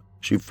into him,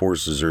 she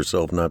forces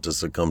herself not to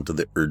succumb to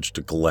the urge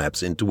to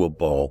collapse into a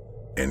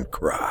ball and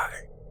cry.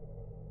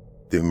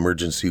 The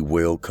emergency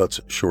wail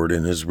cuts short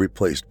and is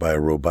replaced by a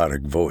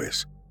robotic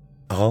voice.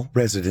 All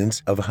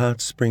residents of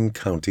Hot Spring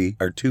County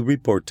are to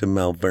report to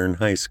Malvern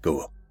High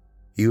School.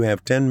 You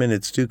have 10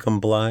 minutes to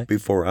comply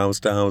before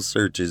house-to-house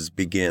searches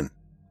begin.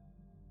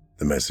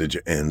 The message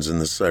ends and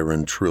the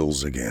siren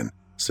trills again,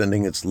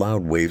 sending its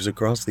loud waves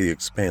across the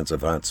expanse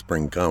of Hot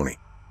Spring County.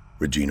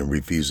 Regina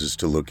refuses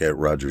to look at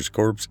Roger's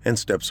corpse and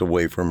steps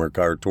away from her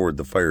car toward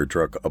the fire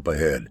truck up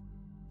ahead.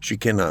 She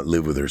cannot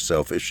live with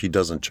herself if she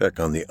doesn't check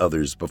on the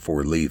others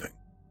before leaving.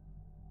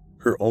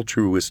 Her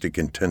altruistic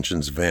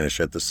intentions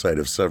vanish at the sight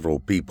of several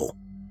people.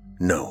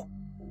 No,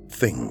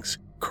 things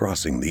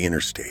crossing the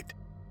interstate.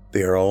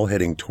 They are all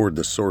heading toward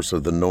the source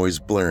of the noise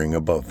blaring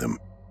above them.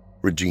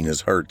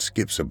 Regina's heart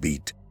skips a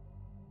beat.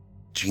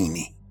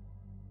 Jeannie.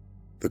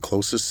 The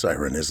closest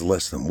siren is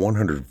less than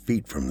 100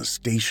 feet from the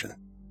station.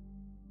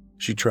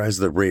 She tries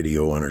the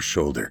radio on her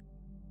shoulder.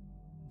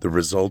 The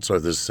results are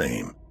the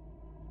same.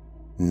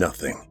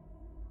 Nothing.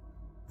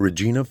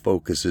 Regina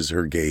focuses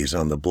her gaze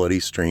on the bloody,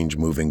 strange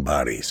moving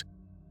bodies.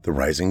 The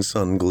rising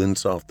sun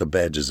glints off the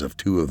badges of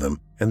 2 of them,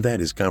 and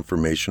that is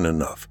confirmation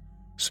enough.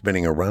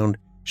 Spinning around,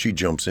 she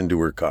jumps into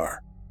her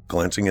car.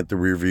 Glancing at the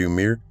rearview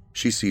mirror,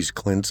 she sees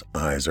Clint's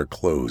eyes are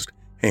closed,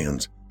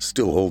 hands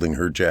still holding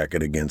her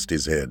jacket against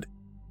his head.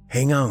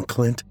 Hang on,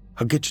 Clint.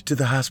 I'll get you to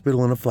the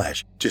hospital in a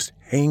flash. Just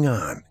hang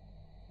on.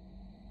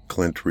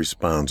 Clint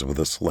responds with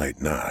a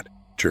slight nod.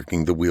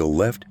 Jerking the wheel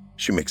left,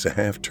 she makes a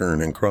half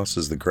turn and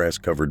crosses the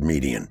grass-covered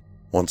median.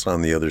 Once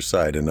on the other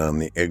side and on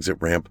the exit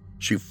ramp,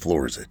 she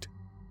floors it.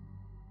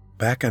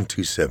 Back on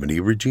 270,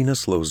 Regina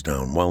slows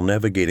down while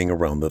navigating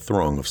around the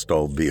throng of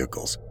stalled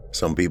vehicles.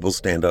 Some people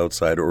stand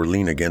outside or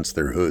lean against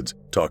their hoods,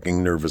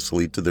 talking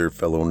nervously to their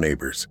fellow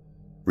neighbors.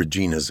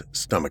 Regina's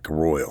stomach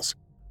roils.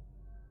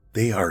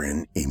 They are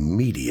in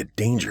immediate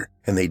danger,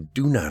 and they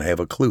do not have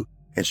a clue,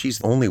 and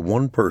she's only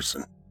one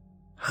person.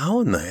 How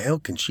in the hell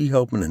can she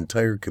help an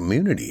entire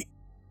community?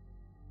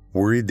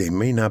 Worried they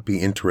may not be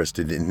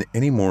interested in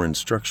any more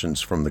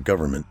instructions from the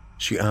government,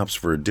 she opts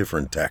for a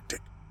different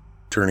tactic.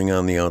 Turning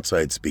on the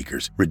outside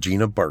speakers,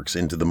 Regina barks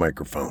into the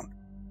microphone.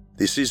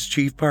 This is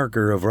Chief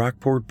Parker of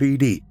Rockport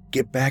PD.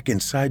 Get back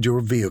inside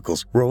your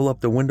vehicles, roll up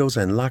the windows,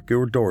 and lock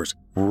your doors.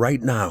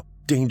 Right now,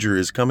 danger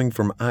is coming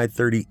from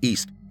I-30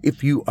 East.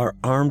 If you are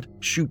armed,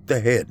 shoot the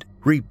head.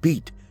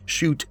 Repeat,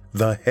 shoot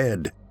the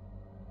head.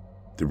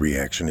 The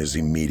reaction is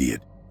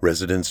immediate.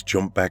 Residents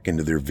jump back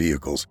into their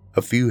vehicles.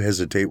 A few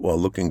hesitate while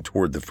looking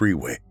toward the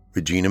freeway.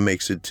 Regina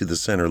makes it to the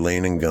center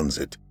lane and guns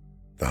it.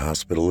 The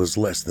hospital is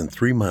less than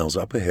 3 miles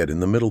up ahead in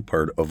the middle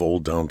part of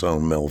old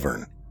downtown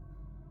Malvern.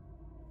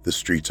 The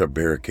streets are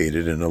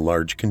barricaded and a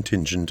large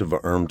contingent of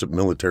armed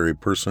military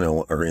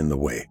personnel are in the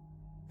way.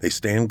 They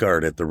stand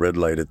guard at the red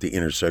light at the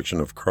intersection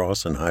of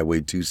Cross and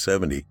Highway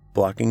 270,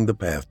 blocking the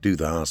path to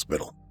the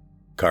hospital.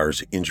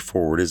 Cars inch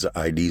forward as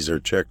IDs are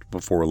checked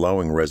before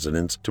allowing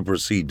residents to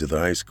proceed to the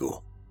high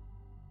school.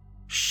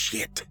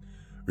 "Shit,"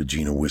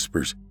 Regina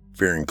whispers.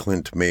 Fearing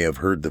Clint may have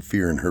heard the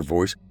fear in her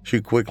voice, she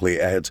quickly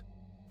adds,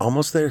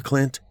 "Almost there,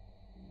 Clint."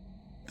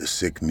 The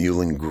sick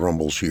mewling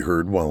grumble she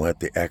heard while at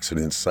the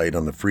accident site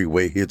on the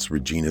freeway hits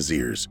Regina's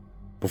ears.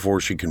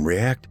 Before she can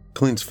react,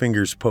 Clint's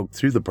fingers poke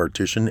through the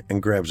partition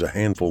and grabs a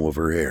handful of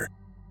her hair.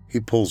 He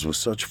pulls with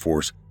such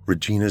force,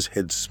 Regina's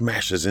head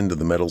smashes into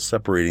the metal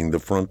separating the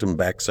front and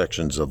back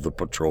sections of the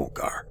patrol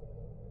car.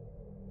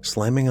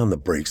 Slamming on the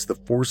brakes, the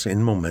force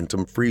and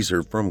momentum frees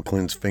her from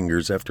Clint's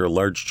fingers after a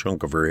large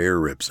chunk of her hair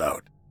rips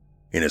out.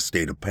 In a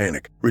state of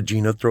panic,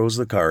 Regina throws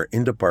the car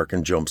into park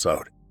and jumps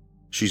out.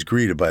 She's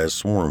greeted by a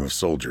swarm of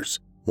soldiers.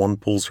 One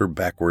pulls her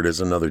backward as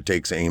another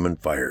takes aim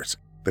and fires.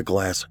 The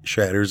glass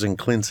shatters and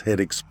Clint's head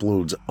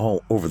explodes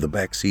all over the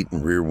back seat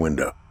and rear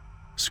window.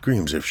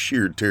 Screams of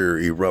sheer terror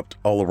erupt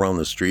all around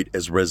the street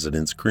as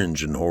residents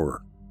cringe in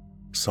horror.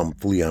 Some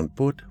flee on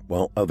foot,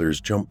 while others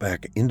jump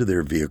back into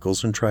their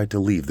vehicles and try to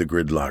leave the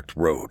gridlocked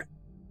road.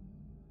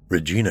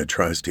 Regina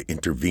tries to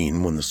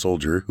intervene when the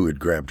soldier who had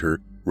grabbed her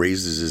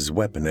raises his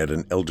weapon at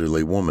an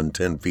elderly woman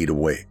 10 feet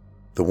away.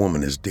 The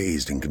woman is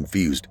dazed and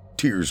confused,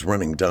 tears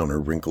running down her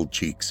wrinkled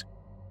cheeks.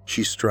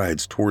 She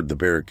strides toward the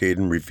barricade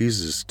and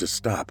refuses to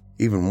stop,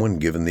 even when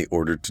given the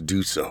order to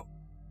do so.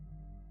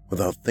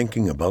 Without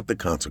thinking about the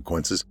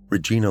consequences,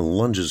 Regina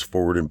lunges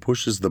forward and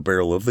pushes the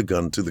barrel of the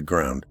gun to the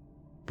ground.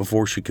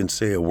 Before she can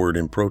say a word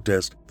in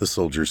protest, the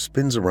soldier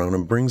spins around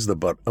and brings the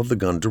butt of the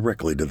gun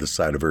directly to the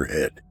side of her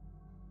head.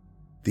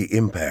 The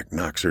impact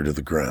knocks her to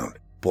the ground.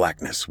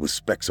 Blackness with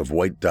specks of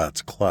white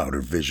dots cloud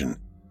her vision.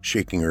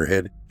 Shaking her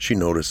head, she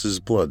notices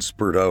blood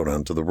spurt out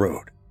onto the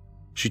road.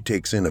 She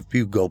takes in a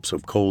few gulps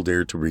of cold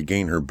air to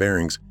regain her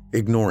bearings,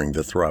 ignoring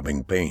the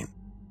throbbing pain.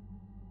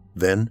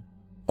 Then,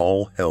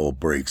 all hell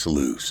breaks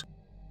loose.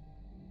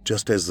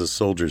 Just as the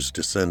soldiers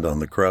descend on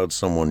the crowd,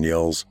 someone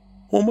yells,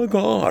 "Oh my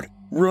God,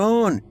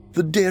 run!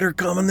 The dead are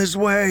coming this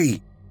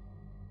way!"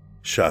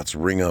 Shots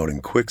ring out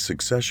in quick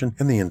succession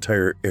and the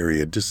entire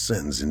area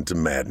descends into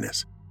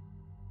madness.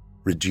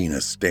 Regina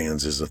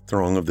stands as a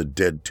throng of the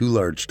dead too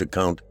large to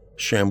count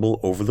shamble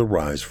over the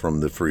rise from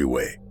the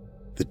freeway.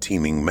 The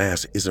teeming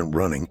mass isn't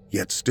running,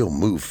 yet still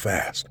move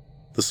fast.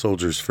 The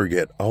soldiers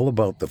forget all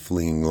about the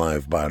fleeing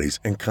live bodies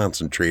and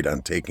concentrate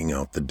on taking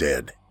out the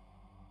dead.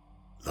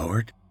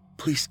 "Lord,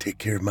 please take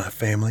care of my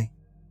family."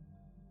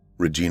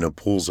 Regina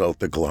pulls out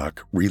the Glock,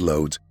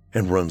 reloads,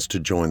 and runs to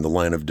join the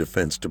line of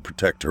defense to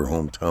protect her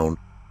hometown,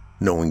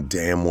 knowing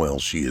damn well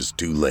she is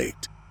too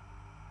late.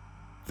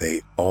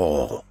 They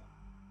all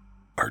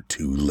are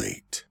too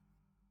late.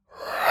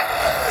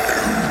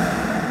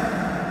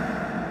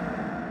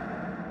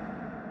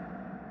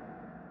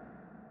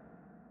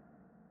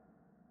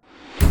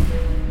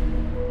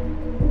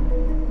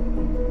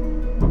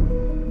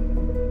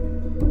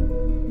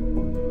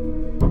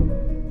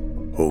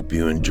 Hope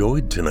you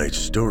enjoyed tonight's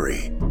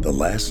story, The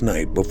Last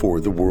Night Before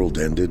the World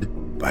Ended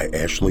by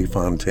Ashley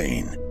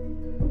Fontaine.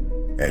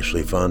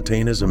 Ashley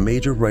Fontaine is a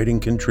major writing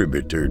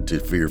contributor to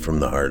Fear from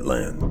the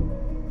Heartland.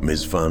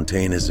 Ms.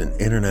 Fontaine is an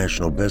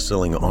international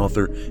best-selling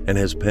author and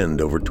has penned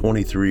over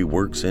 23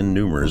 works in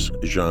numerous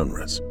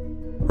genres.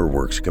 Her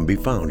works can be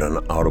found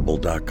on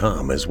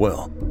Audible.com as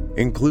well,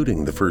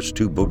 including the first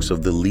 2 books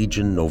of the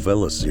Legion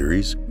novella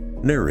series,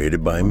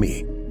 narrated by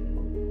me.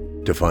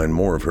 To find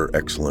more of her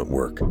excellent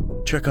work,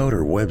 check out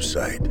her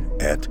website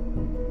at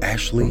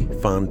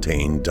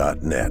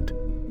ashleyfontaine.net.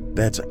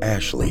 That's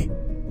Ashley,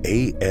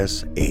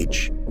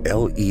 A-S-H-L-E-Y,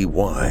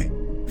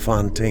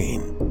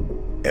 Fontaine,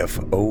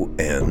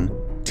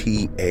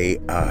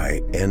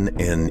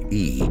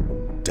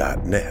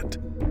 Fontaine.net.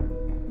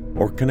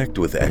 Or connect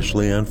with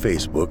Ashley on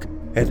Facebook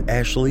at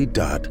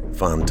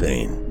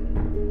ashley.fontaine.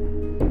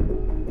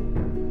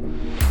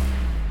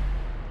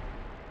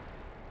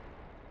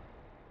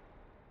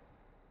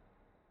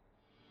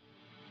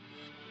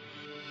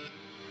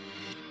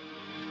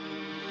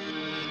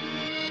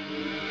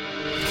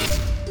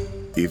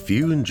 If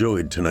you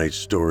enjoyed tonight's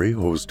story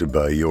hosted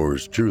by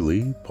yours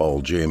truly,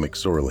 Paul J.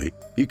 McSorley,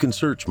 you can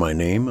search my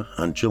name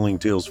on Chilling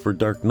Tales for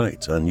Dark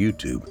Nights on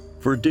YouTube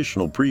for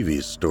additional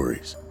previous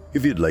stories.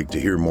 If you'd like to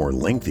hear more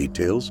lengthy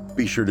tales,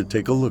 be sure to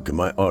take a look at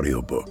my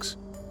audiobooks.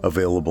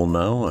 Available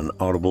now on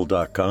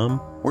audible.com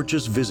or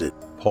just visit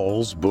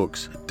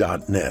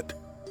paulsbooks.net.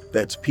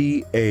 That's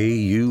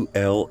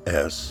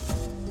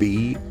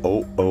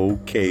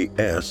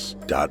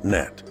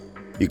paulsbooks.net.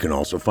 You can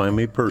also find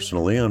me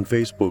personally on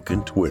Facebook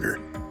and Twitter.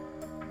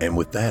 And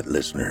with that,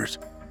 listeners,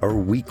 our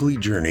weekly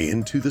journey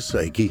into the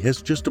psyche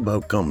has just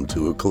about come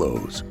to a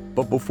close.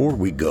 But before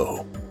we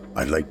go,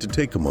 I'd like to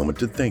take a moment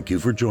to thank you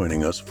for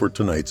joining us for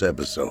tonight's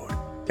episode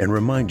and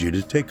remind you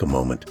to take a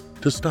moment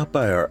to stop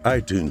by our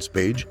iTunes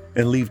page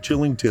and leave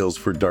Chilling Tales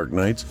for Dark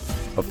Nights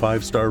a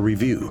 5-star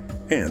review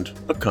and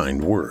a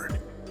kind word.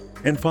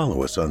 And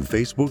follow us on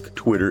Facebook,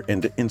 Twitter,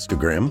 and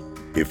Instagram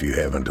if you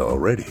haven't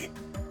already.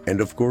 And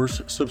of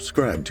course,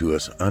 subscribe to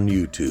us on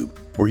YouTube,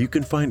 where you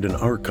can find an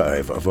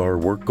archive of our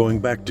work going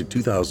back to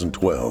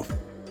 2012.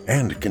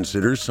 And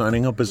consider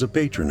signing up as a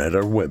patron at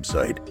our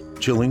website,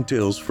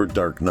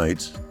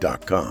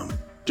 chillingtalesfordarknights.com,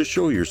 to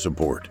show your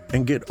support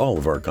and get all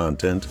of our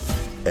content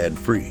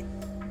ad-free.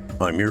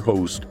 I'm your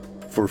host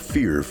for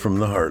Fear from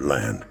the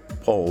Heartland,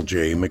 Paul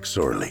J.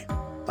 McSorley.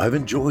 I've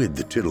enjoyed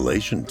the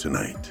titillation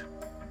tonight.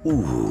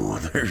 Ooh,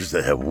 there's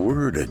that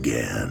word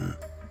again.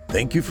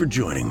 Thank you for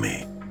joining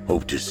me.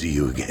 Hope to see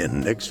you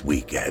again next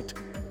week at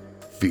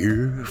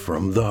Fear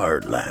from the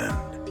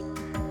Heartland.